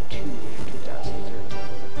 7/2/2013.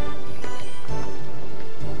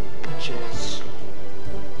 Which is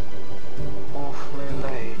awfully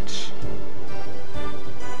late.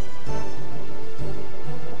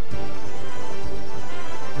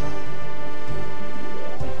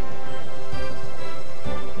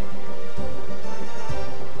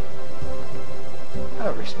 I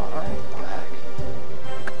don't respawn, alright? What the heck?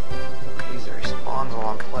 Jeez, it respawns while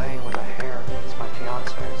I'm playing with a hare. It's my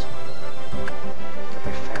fiance's that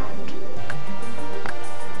I found.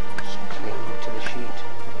 Just clinging to the sheet.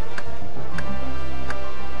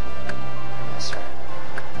 Yes, sir.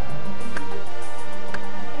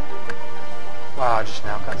 Wow, I just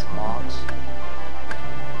now got some logs.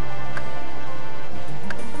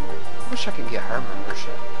 I wish I could get her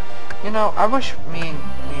membership. You know, I wish me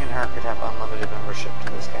and her could have unlimited membership to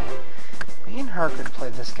this game. Me and her could play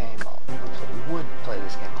this game, would play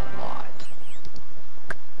this game a lot.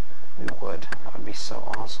 We would. That would be so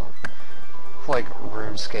awesome. Like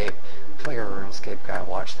RuneScape. If like a RuneScape guy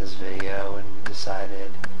watched this video and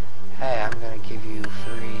decided, hey, I'm gonna give you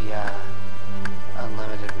free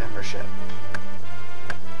unlimited membership.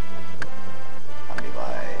 I'd be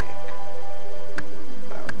like,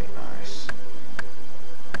 that would be nice.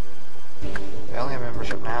 I only have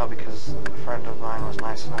membership now because a friend of mine was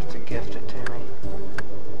nice enough to gift it to me.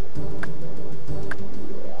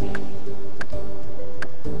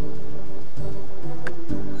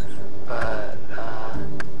 But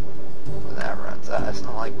when that runs out, it's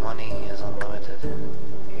not like money is unlimited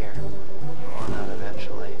here. It'll run out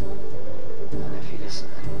eventually. And if you just,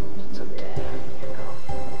 it's up to him, you know.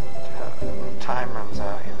 When time runs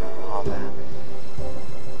out, you know, all that.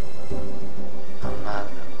 I'm not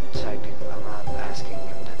asking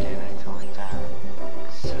him to do anything like that.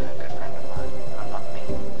 He's a good friend of mine. I'm not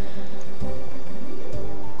mean.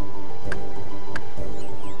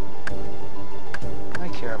 I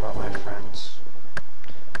care about my friends.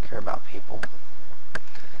 I care about people.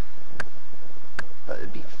 But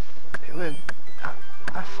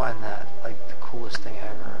I find that like the coolest thing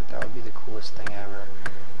ever. That would be the coolest thing ever.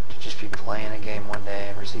 To just be playing a game one day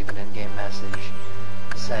and receive an in-game message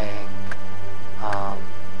saying,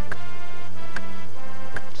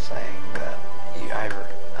 that I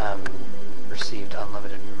received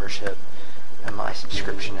unlimited membership and my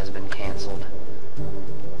subscription has been canceled.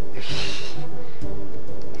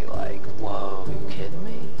 Be like, whoa, you kidding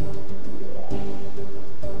me?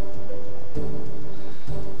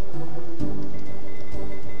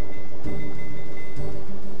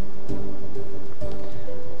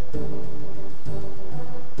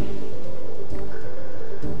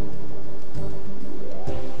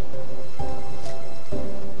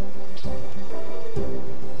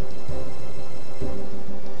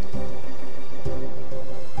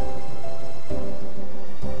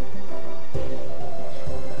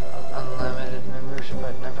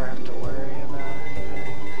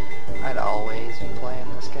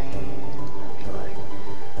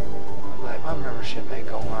 May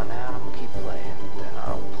go run out, I'm gonna keep playing, then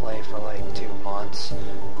I'll play for like 2 months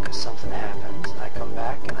because something happens and I come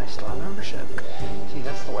back and I still have membership. See,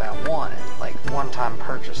 that's the way I want it, like one-time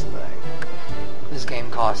purchase thing. This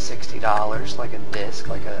game costs $60, like a disc,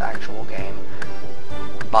 like an actual game,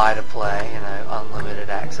 buy to play, and unlimited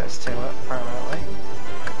access to it permanently.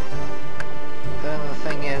 Then the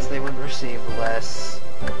thing is, they would receive less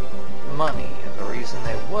money, and the reason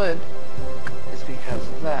they would is because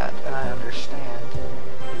of that, and I understand.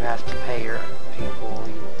 You have to pay your people,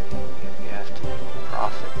 you have to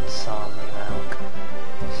profit some, you know,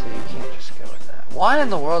 so you can't just go with that. Why in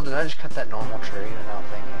the world did I just cut that normal tree without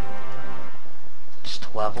thinking? Just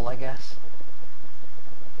to level, I guess?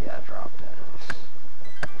 Yeah, I dropped it.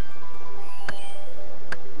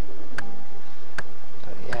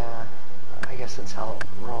 But yeah, I guess that's how it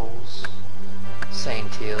rolls.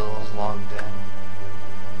 Saint Teal's logged in.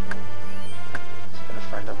 He's been a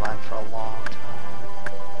friend of mine for a long time.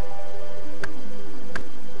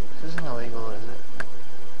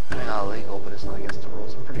 not illegal, but it's not against the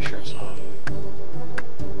rules. I'm pretty sure it's not.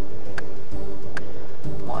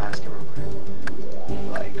 We'll ask him real quick.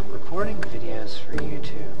 Like, recording videos for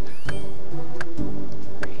YouTube.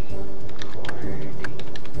 Recording YouTube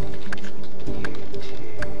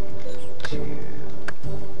to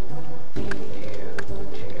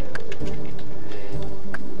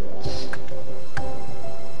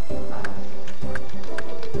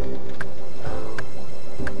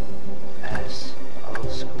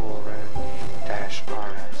OldSchool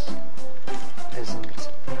Rune-RS isn't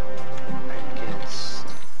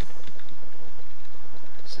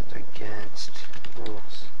against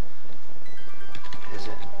rules, is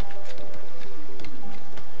it?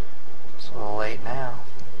 It's a little late now.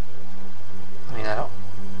 I mean, I don't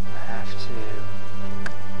have to.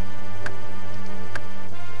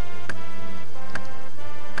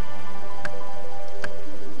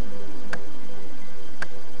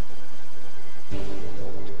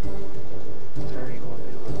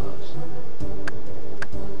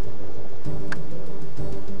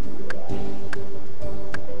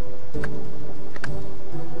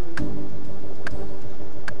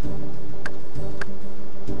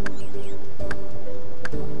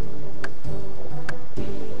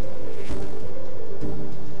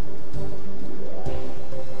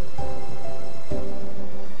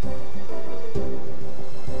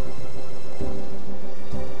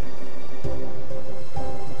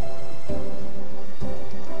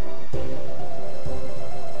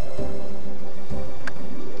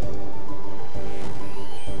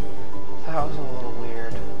 That was a little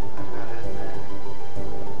weird, I've got to admit.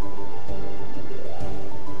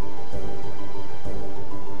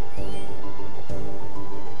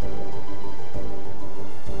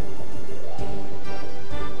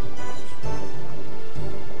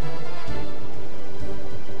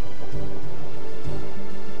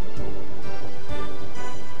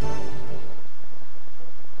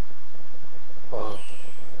 Whoa.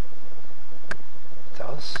 That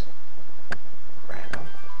was random.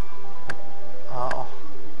 Oh.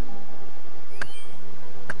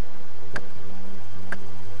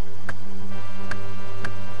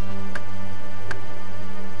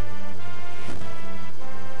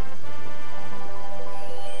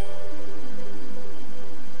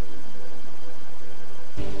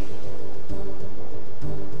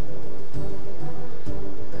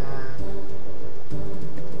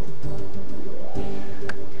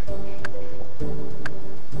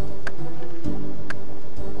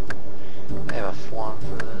 They have a form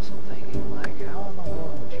for this. I'm thinking, like, how in the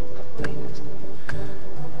world would you play this?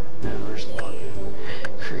 Members login.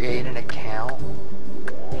 Create an account?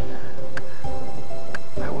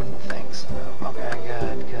 I wouldn't think so. Okay,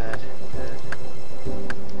 good.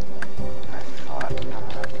 I thought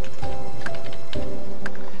not.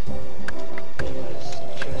 It was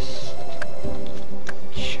just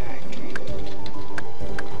checking.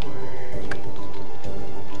 Wording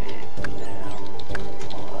it now.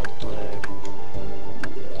 I'll upload tomorrow.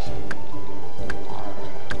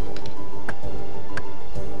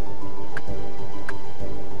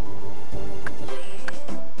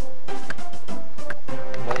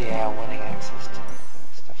 But yeah, winning access to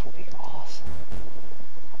stuff will be awesome.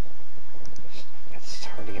 It's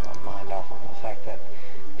hard to get my mind off of the fact that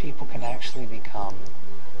people can actually become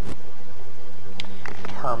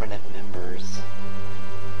permanent members.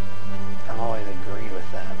 I've always agreed with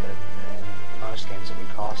that, but in most games it would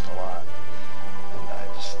cost a lot. And I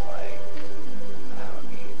just like, that would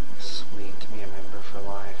be sweet to be a member for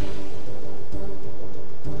life.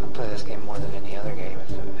 I'd play this game more than any other game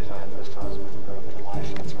if I was a member for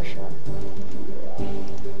life, that's for sure.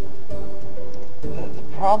 The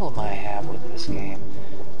problem I have with this game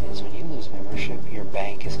is when you lose membership, your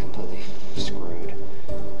bank is completely screwed.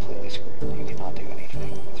 Completely screwed. You cannot do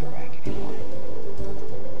anything with your bank anymore.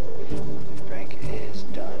 Your bank is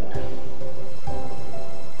done.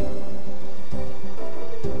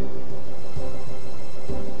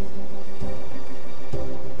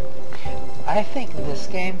 I think this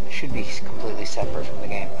game should be completely separate from the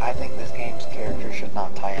game. I think this game's character should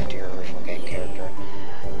not tie into your original game character.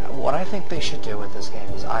 What I think they should do with this game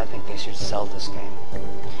is I think they should sell this game.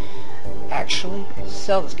 Actually,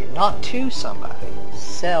 sell this game. Not to somebody.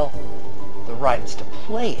 Sell the rights to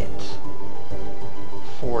play it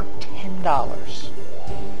for $10.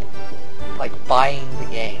 Like buying the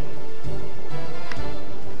game.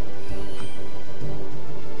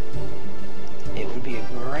 It would be a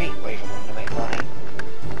great way for them to make money.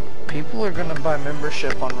 People are going to buy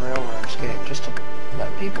membership on real RuneScape just to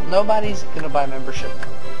let people... Nobody's going to buy membership.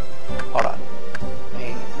 Hold on. Let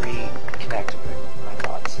me reconnect with my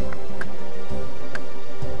thoughts.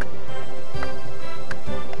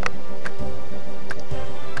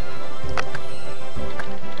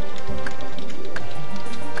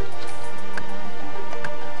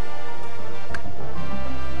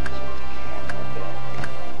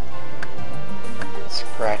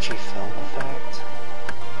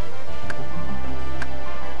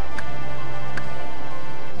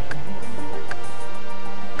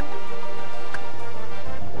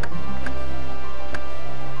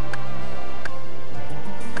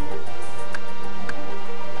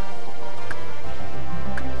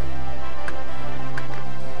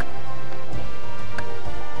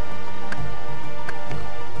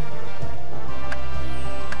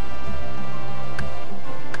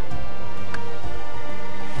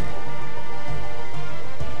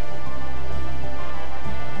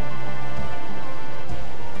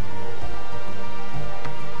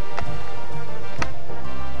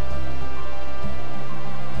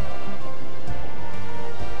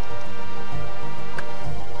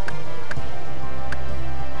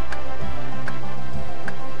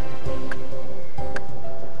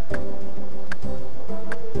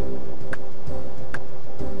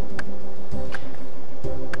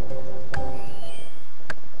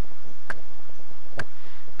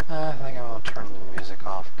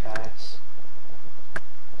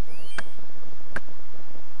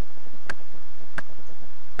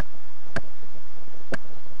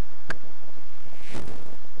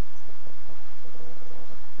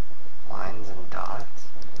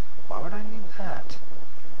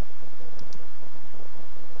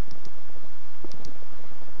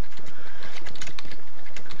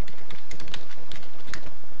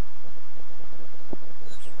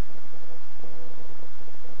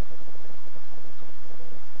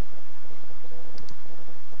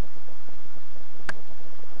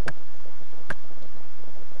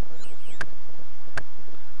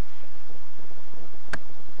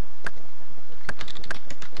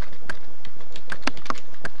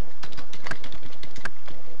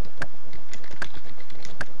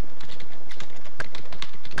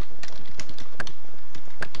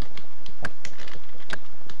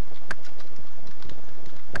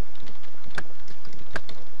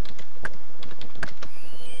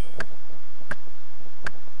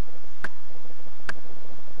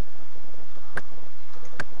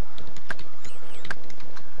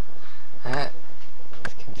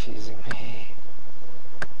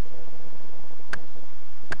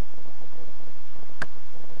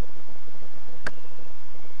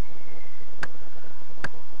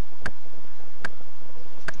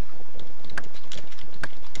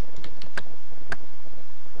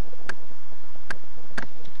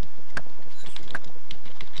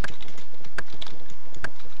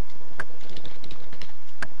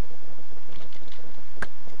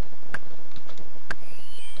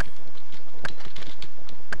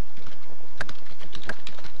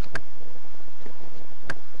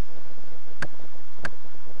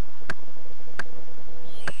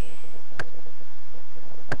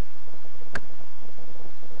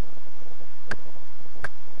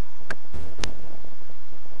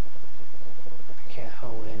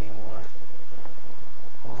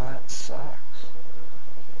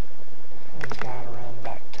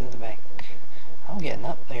 getting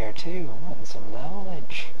up there too. I'm getting some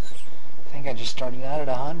knowledge. I think I just started out at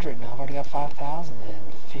 100 and I've already got 5,000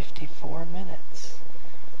 in 54 minutes.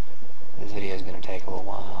 This video is going to take a little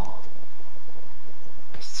while.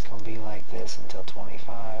 It's going to be like this until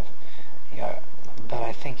 25. Yeah, but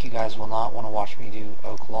I think you guys will not want to watch me do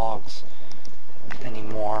oak logs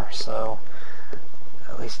anymore, so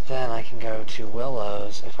at least then I can go to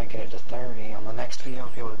willows. If I get it to 30 on the next video,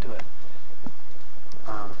 I'll be able to do it.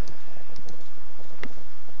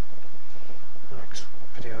 Next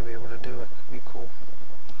video I'll be able to do it. It'd be cool.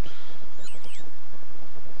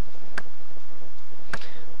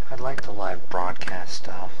 I'd like to live broadcast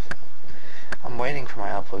stuff. I'm waiting for my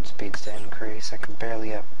upload speeds to increase. I can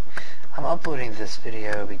barely I'm uploading this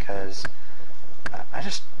video because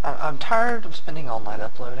I'm tired of spending all night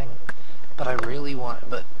uploading, but I really like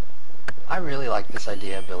this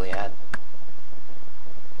idea Billy had.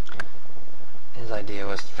 His idea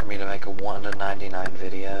was for me to make a 1 to 99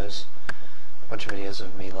 videos. A bunch of videos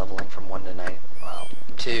of me leveling from 1 to 9, well,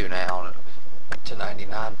 2 now to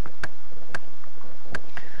 99.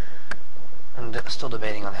 I'm still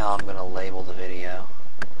debating on how I'm going to label the video.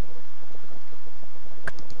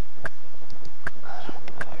 I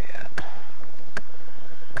don't know yet.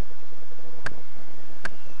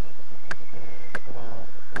 Well,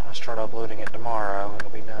 I'll start uploading it tomorrow. It'll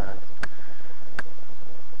be done.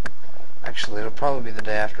 Actually, it'll probably be the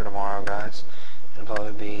day after tomorrow, guys. It'll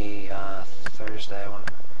probably be Thursday by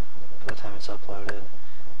the time it's uploaded.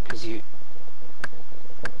 Because I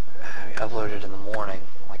uploaded in the morning,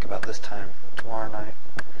 like about this time tomorrow night.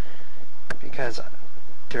 Because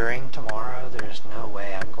during tomorrow, there's no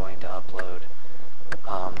way I'm going to upload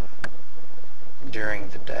during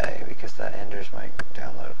the day, because that hinders my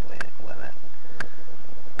download limit.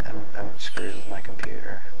 I'm screwed with my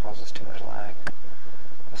computer. It causes too much lag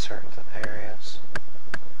in certain areas.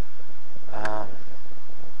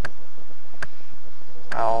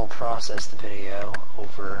 I'll process the video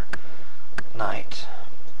overnight.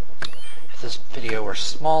 If this video were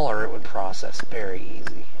smaller, it would process very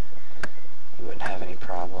easy. You wouldn't have any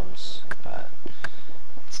problems, but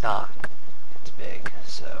it's not. It's big,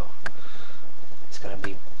 so it's going to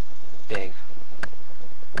be big.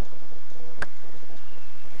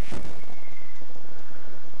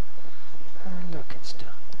 Look, it's done.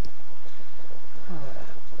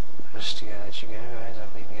 Just to let you go, guys,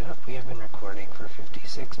 I'm leaving it up. We have been recording for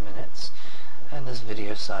 56 minutes, and this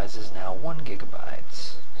video size is now 1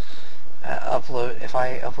 gigabyte. If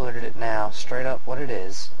I uploaded it now, straight up what it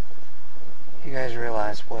is, you guys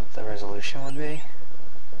realize what the resolution would be?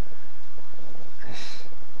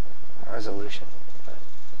 Resolution. But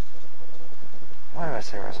why do I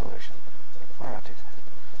say resolution? Why do I do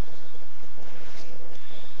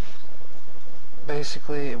that?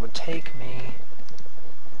 Basically, it would take me...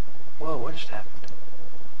 Whoa, what just happened?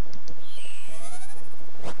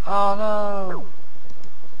 Oh no!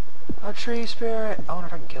 A tree spirit! I wonder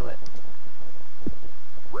if I can kill it.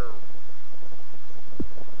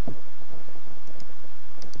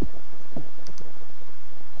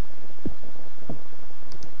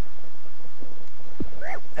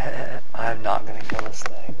 I'm not going to kill this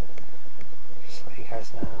thing. Just so you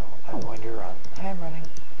guys know, I'm going to run. I am running.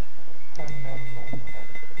 Run, run, run, run.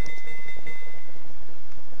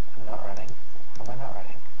 I'm not running. Why am I not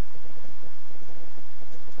running?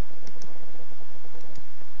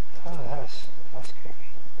 Oh, that was creepy.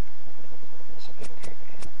 That's a bit creepy.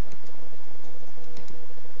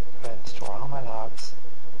 Go ahead and store all my logs.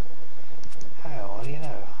 Oh, what do you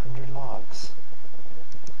know? 100 logs.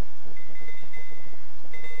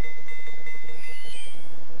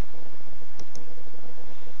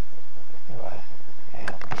 Anyway,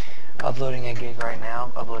 yeah. Uploading a gig right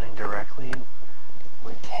now, uploading directly,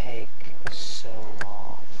 would take so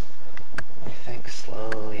long. Let me think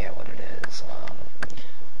slowly at what it is.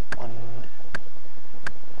 When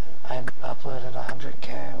I uploaded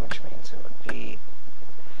 100K, which means it would be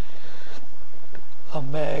a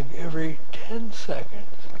meg every 10 seconds.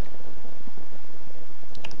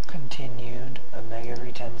 Continued, a meg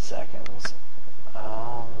every 10 seconds.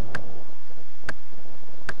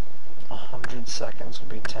 100 seconds would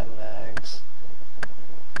be 10 megs.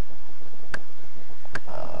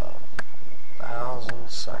 1,000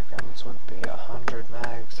 seconds would be 100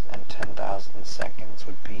 megs, and 10,000 seconds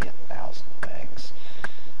would be 1,000 megs.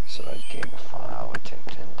 So a gig file would take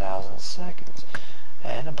 10,000 seconds.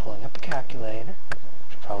 And I'm pulling up a calculator,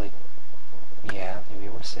 which probably, yeah, you'll be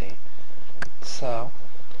able to see. So,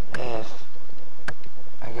 if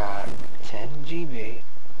I got 10 GB,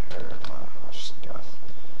 or let's just go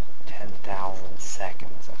 10,000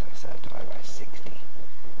 seconds, as I said, divided by 60,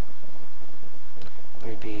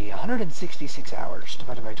 would be 166 hours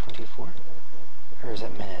divided by 24? Or is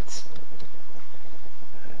it minutes?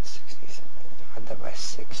 166 divide that by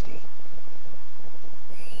 60.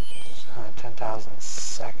 10,000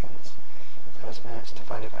 seconds. Those minutes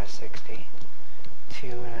divided by 60.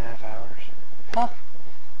 2.5 hours. Huh?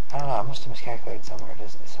 I don't know, I must have miscalculated somewhere.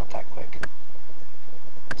 It's not that quick.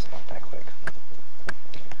 It's not that quick.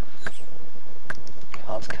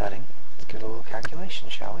 Well, it's cutting. Let's get a little calculation,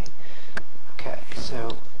 shall we? Okay,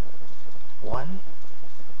 so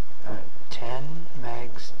 10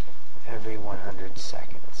 megs every 100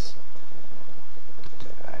 seconds.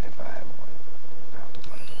 Divided by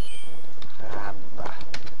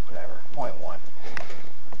whatever, 0.1.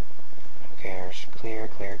 Who cares? Clear,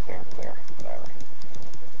 whatever.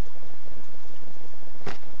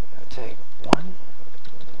 I'll take 1.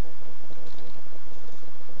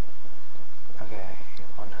 Okay,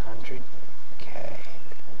 100k.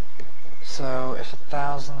 So if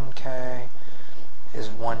 1000k is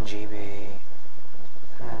 1 GB,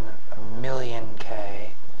 and a million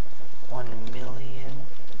K, 1 million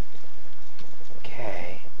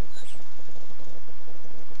K,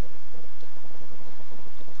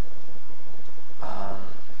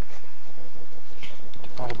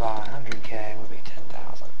 divided by 100k would be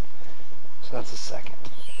 10,000. So that's a second.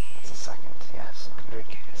 That's a second, yes.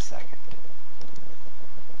 100k a second.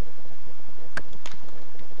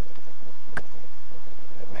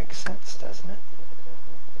 That makes sense, doesn't it?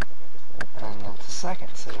 And that's a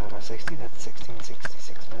second, so divided by 60, that's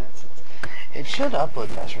 1666 minutes. It should upload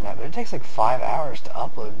faster than that, but it takes like 5 hours to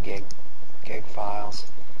upload gig files.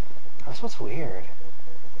 That's what's weird.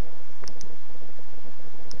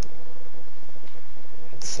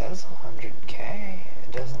 It says 100k.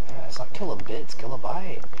 It doesn't. It's not kilobits, it's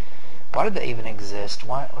kilobyte. Why did they even exist?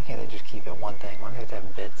 Why can't they just keep it one thing? Why do they have to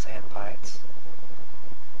have bits and bytes?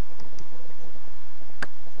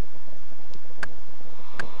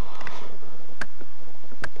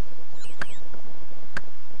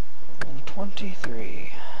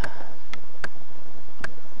 23.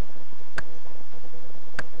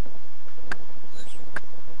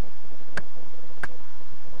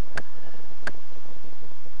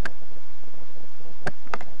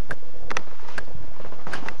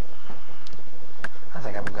 I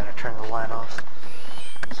think I'm going to turn the light off.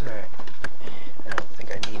 Sorry. I don't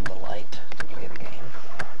think I need the light to play the game.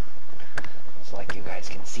 It's like you guys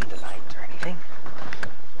can see the light or anything.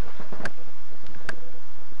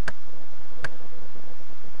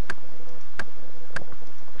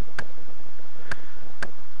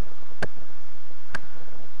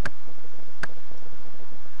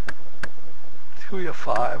 It's going to be a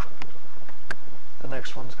 5. The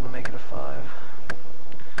next one's going to make it a 5.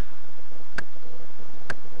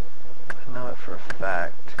 I know it for a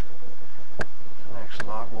fact. The next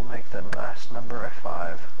log will make the last number a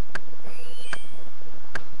 5.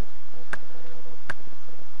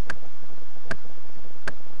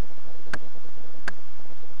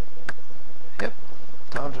 Yep,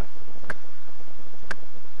 told you.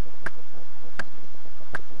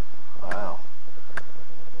 Wow.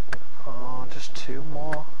 Oh, just 2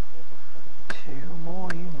 more. 2 more,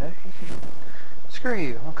 you know. Screw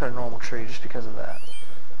you, I'll cut a normal tree just because of that.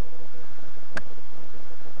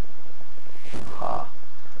 Ha.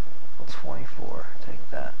 What's 24? Take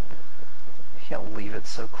that. You can't leave it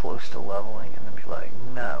so close to leveling and then be like,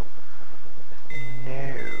 no.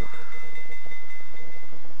 No.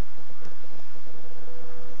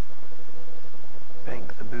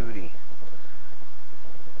 Bank the booty.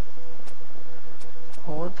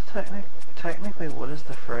 Well, what the technically, what is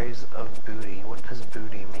the phrase of booty? What does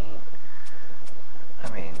booty mean? I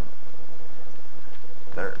mean,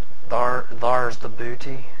 there's the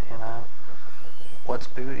booty, you know? What's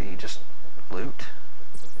booty? Just loot?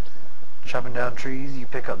 Chopping down trees, you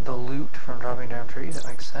pick up the loot from chopping down trees, that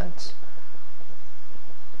makes sense.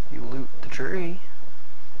 You loot the tree.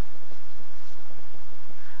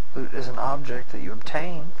 Loot is an object that you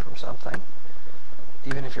obtain from something.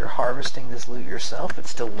 Even if you're harvesting this loot yourself, it's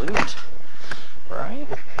still loot, right?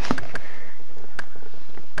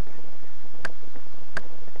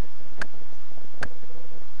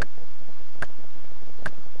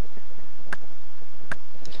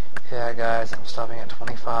 Yeah, guys, I'm stopping at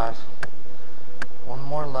 25. One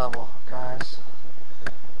more level, guys.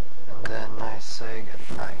 And then I say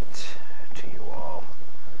goodnight to you all.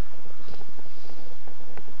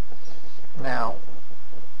 Now,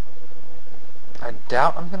 I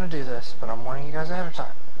doubt I'm going to do this, but I'm warning you guys ahead of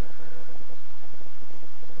time.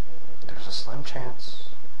 There's a slim chance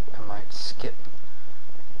I might skip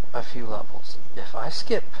a few levels. If I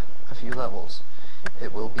skip a few levels,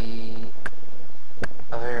 it will be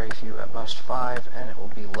a very few, at most 5, and it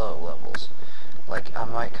will be low levels. Like, I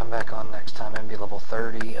might come back on next time and be level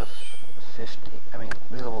 30 of 50. I mean,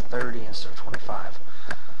 be level 30 instead of 25.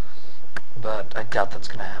 But I doubt that's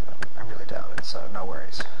going to happen. I really doubt it, so no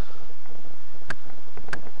worries.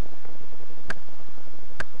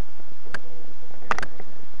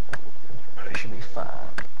 But I should be fine.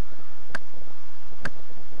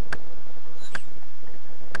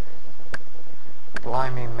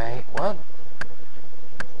 Blimey, mate. What?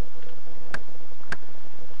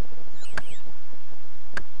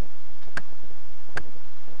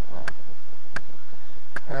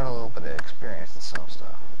 I got a little bit of experience in some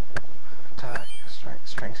stuff. Attack,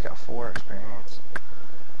 strength's got 4 experience.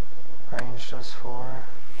 Range does 4.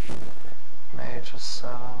 Mage has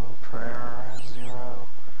 7. Prayer has 0.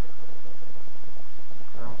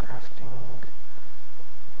 Room crafting.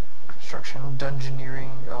 Construction,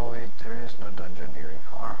 dungeoneering. Oh wait, there is no dungeoneering.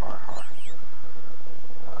 Har har har.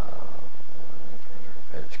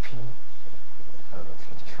 HP.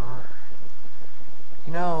 54.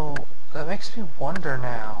 You know, that makes me wonder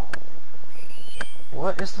now.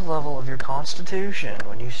 What is the level of your constitution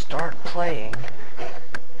when you start playing?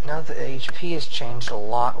 Now that the HP has changed a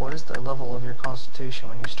lot, what is the level of your constitution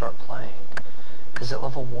when you start playing? Is it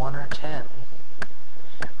level 1 or 10?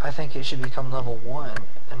 I think it should become level 1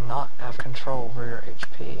 and not have control over your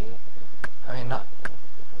HP. I mean, not...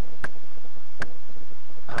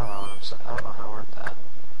 I don't know what I'm saying. I don't know how to word that.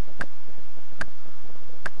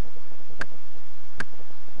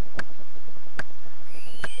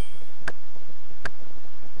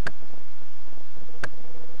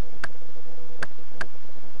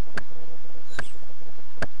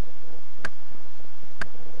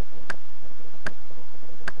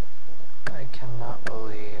 I cannot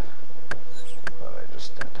believe what I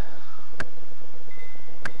just did.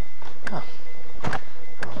 Huh.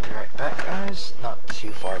 I'll be right back, guys. Not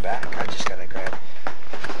too far back. I just gotta grab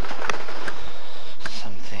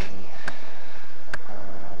something.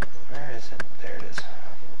 Where is it? There it is.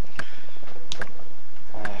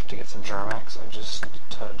 I have to get some Germax. I just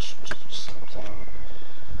touched something.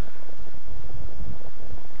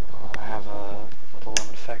 I have a little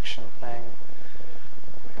infection thing,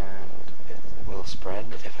 and it will spread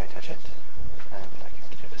if I touch it, and I can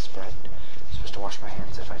get it to spread. I'm supposed to wash my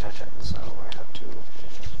hands if I touch it, so I have to.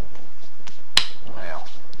 Well,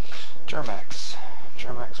 Germax.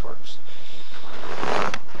 Germax works.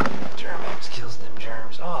 Germax kills them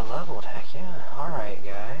germs. Oh, leveled, heck yeah. Alright,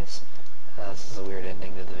 guys. This is a weird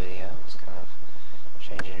ending to the video. It's kind of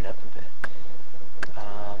changing it up a bit.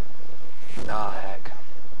 Oh, heck.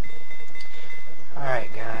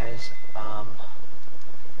 Alright, guys.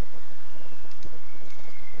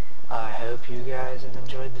 I hope you guys have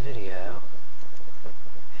enjoyed the video.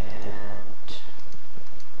 And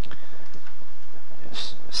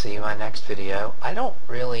see you in my next video. I don't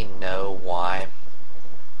really know why.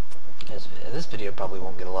 This video probably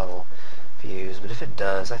won't get a lot of views, but if it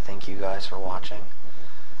does, I thank you guys for watching.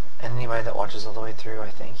 And anybody that watches all the way through, I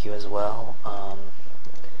thank you as well.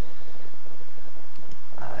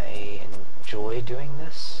 I enjoy doing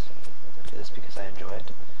this. I do this because I enjoy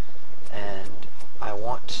it. And I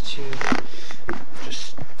want to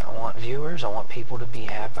I want viewers, I want people to be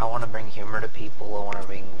happy, I want to bring humor to people, I want to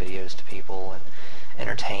bring videos to people and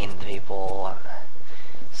entertain people.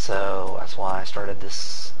 So that's why I started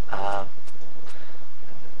this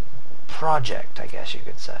project, I guess you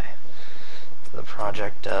could say. The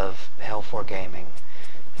project of Hell4 Gaming.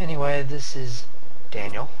 Anyway, this is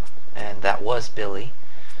Daniel, and that was Billy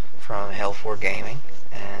from Hell4 Gaming,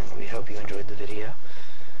 and we hope you enjoyed the video.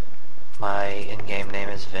 My in-game name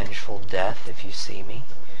is VengefulDeth if you see me.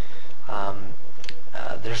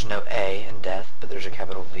 There's no A in death, but there's a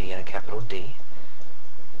capital V and a capital D.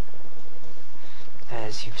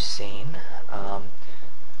 As you've seen,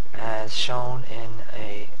 as shown in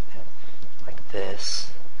a like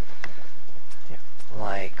this,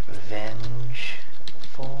 like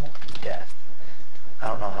Vengeful Death. I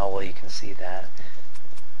don't know how well you can see that.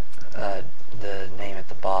 The name at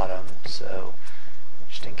the bottom, so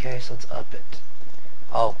just in case, let's up it.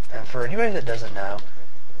 Oh, and for anybody that doesn't know,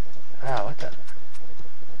 what the?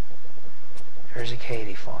 There's a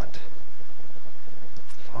Katie font.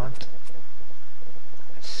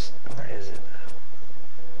 Where is it though?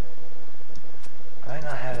 I might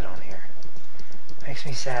not have it on here. Makes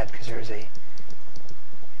me sad because there's a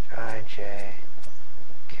IJKLL.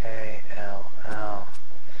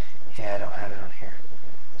 Yeah, I don't have it on here.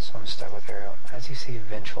 So I'm stuck with Arial. As you see,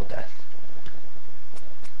 Vengeful Death.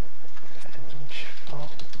 Vengeful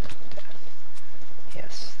Death.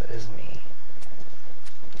 Yes, that is me.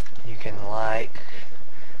 You can like,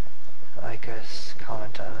 like us,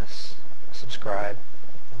 comment on us, subscribe,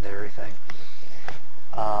 and everything.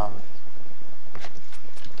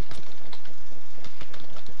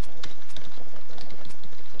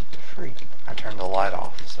 Freak, I turned the light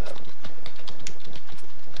off, so.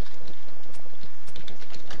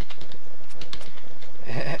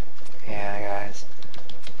 Yeah, guys.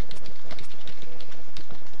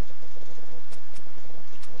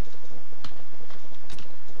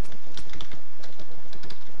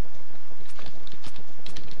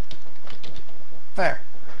 There.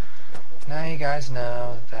 Now you guys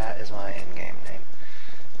know that is my in-game name.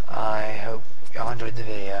 I hope y'all enjoyed the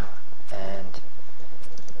video, and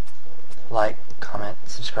like, comment,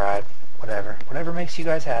 subscribe, whatever makes you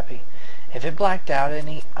guys happy. If it blacked out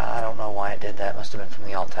any, I don't know why it did that. Must have been from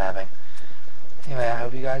the alt-tabbing. Anyway, I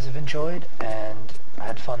hope you guys have enjoyed, and I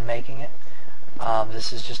had fun making it.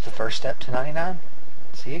 This is just the first step to 99.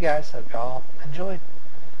 See you guys. Hope y'all enjoyed.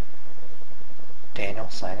 Daniel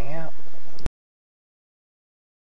signing out.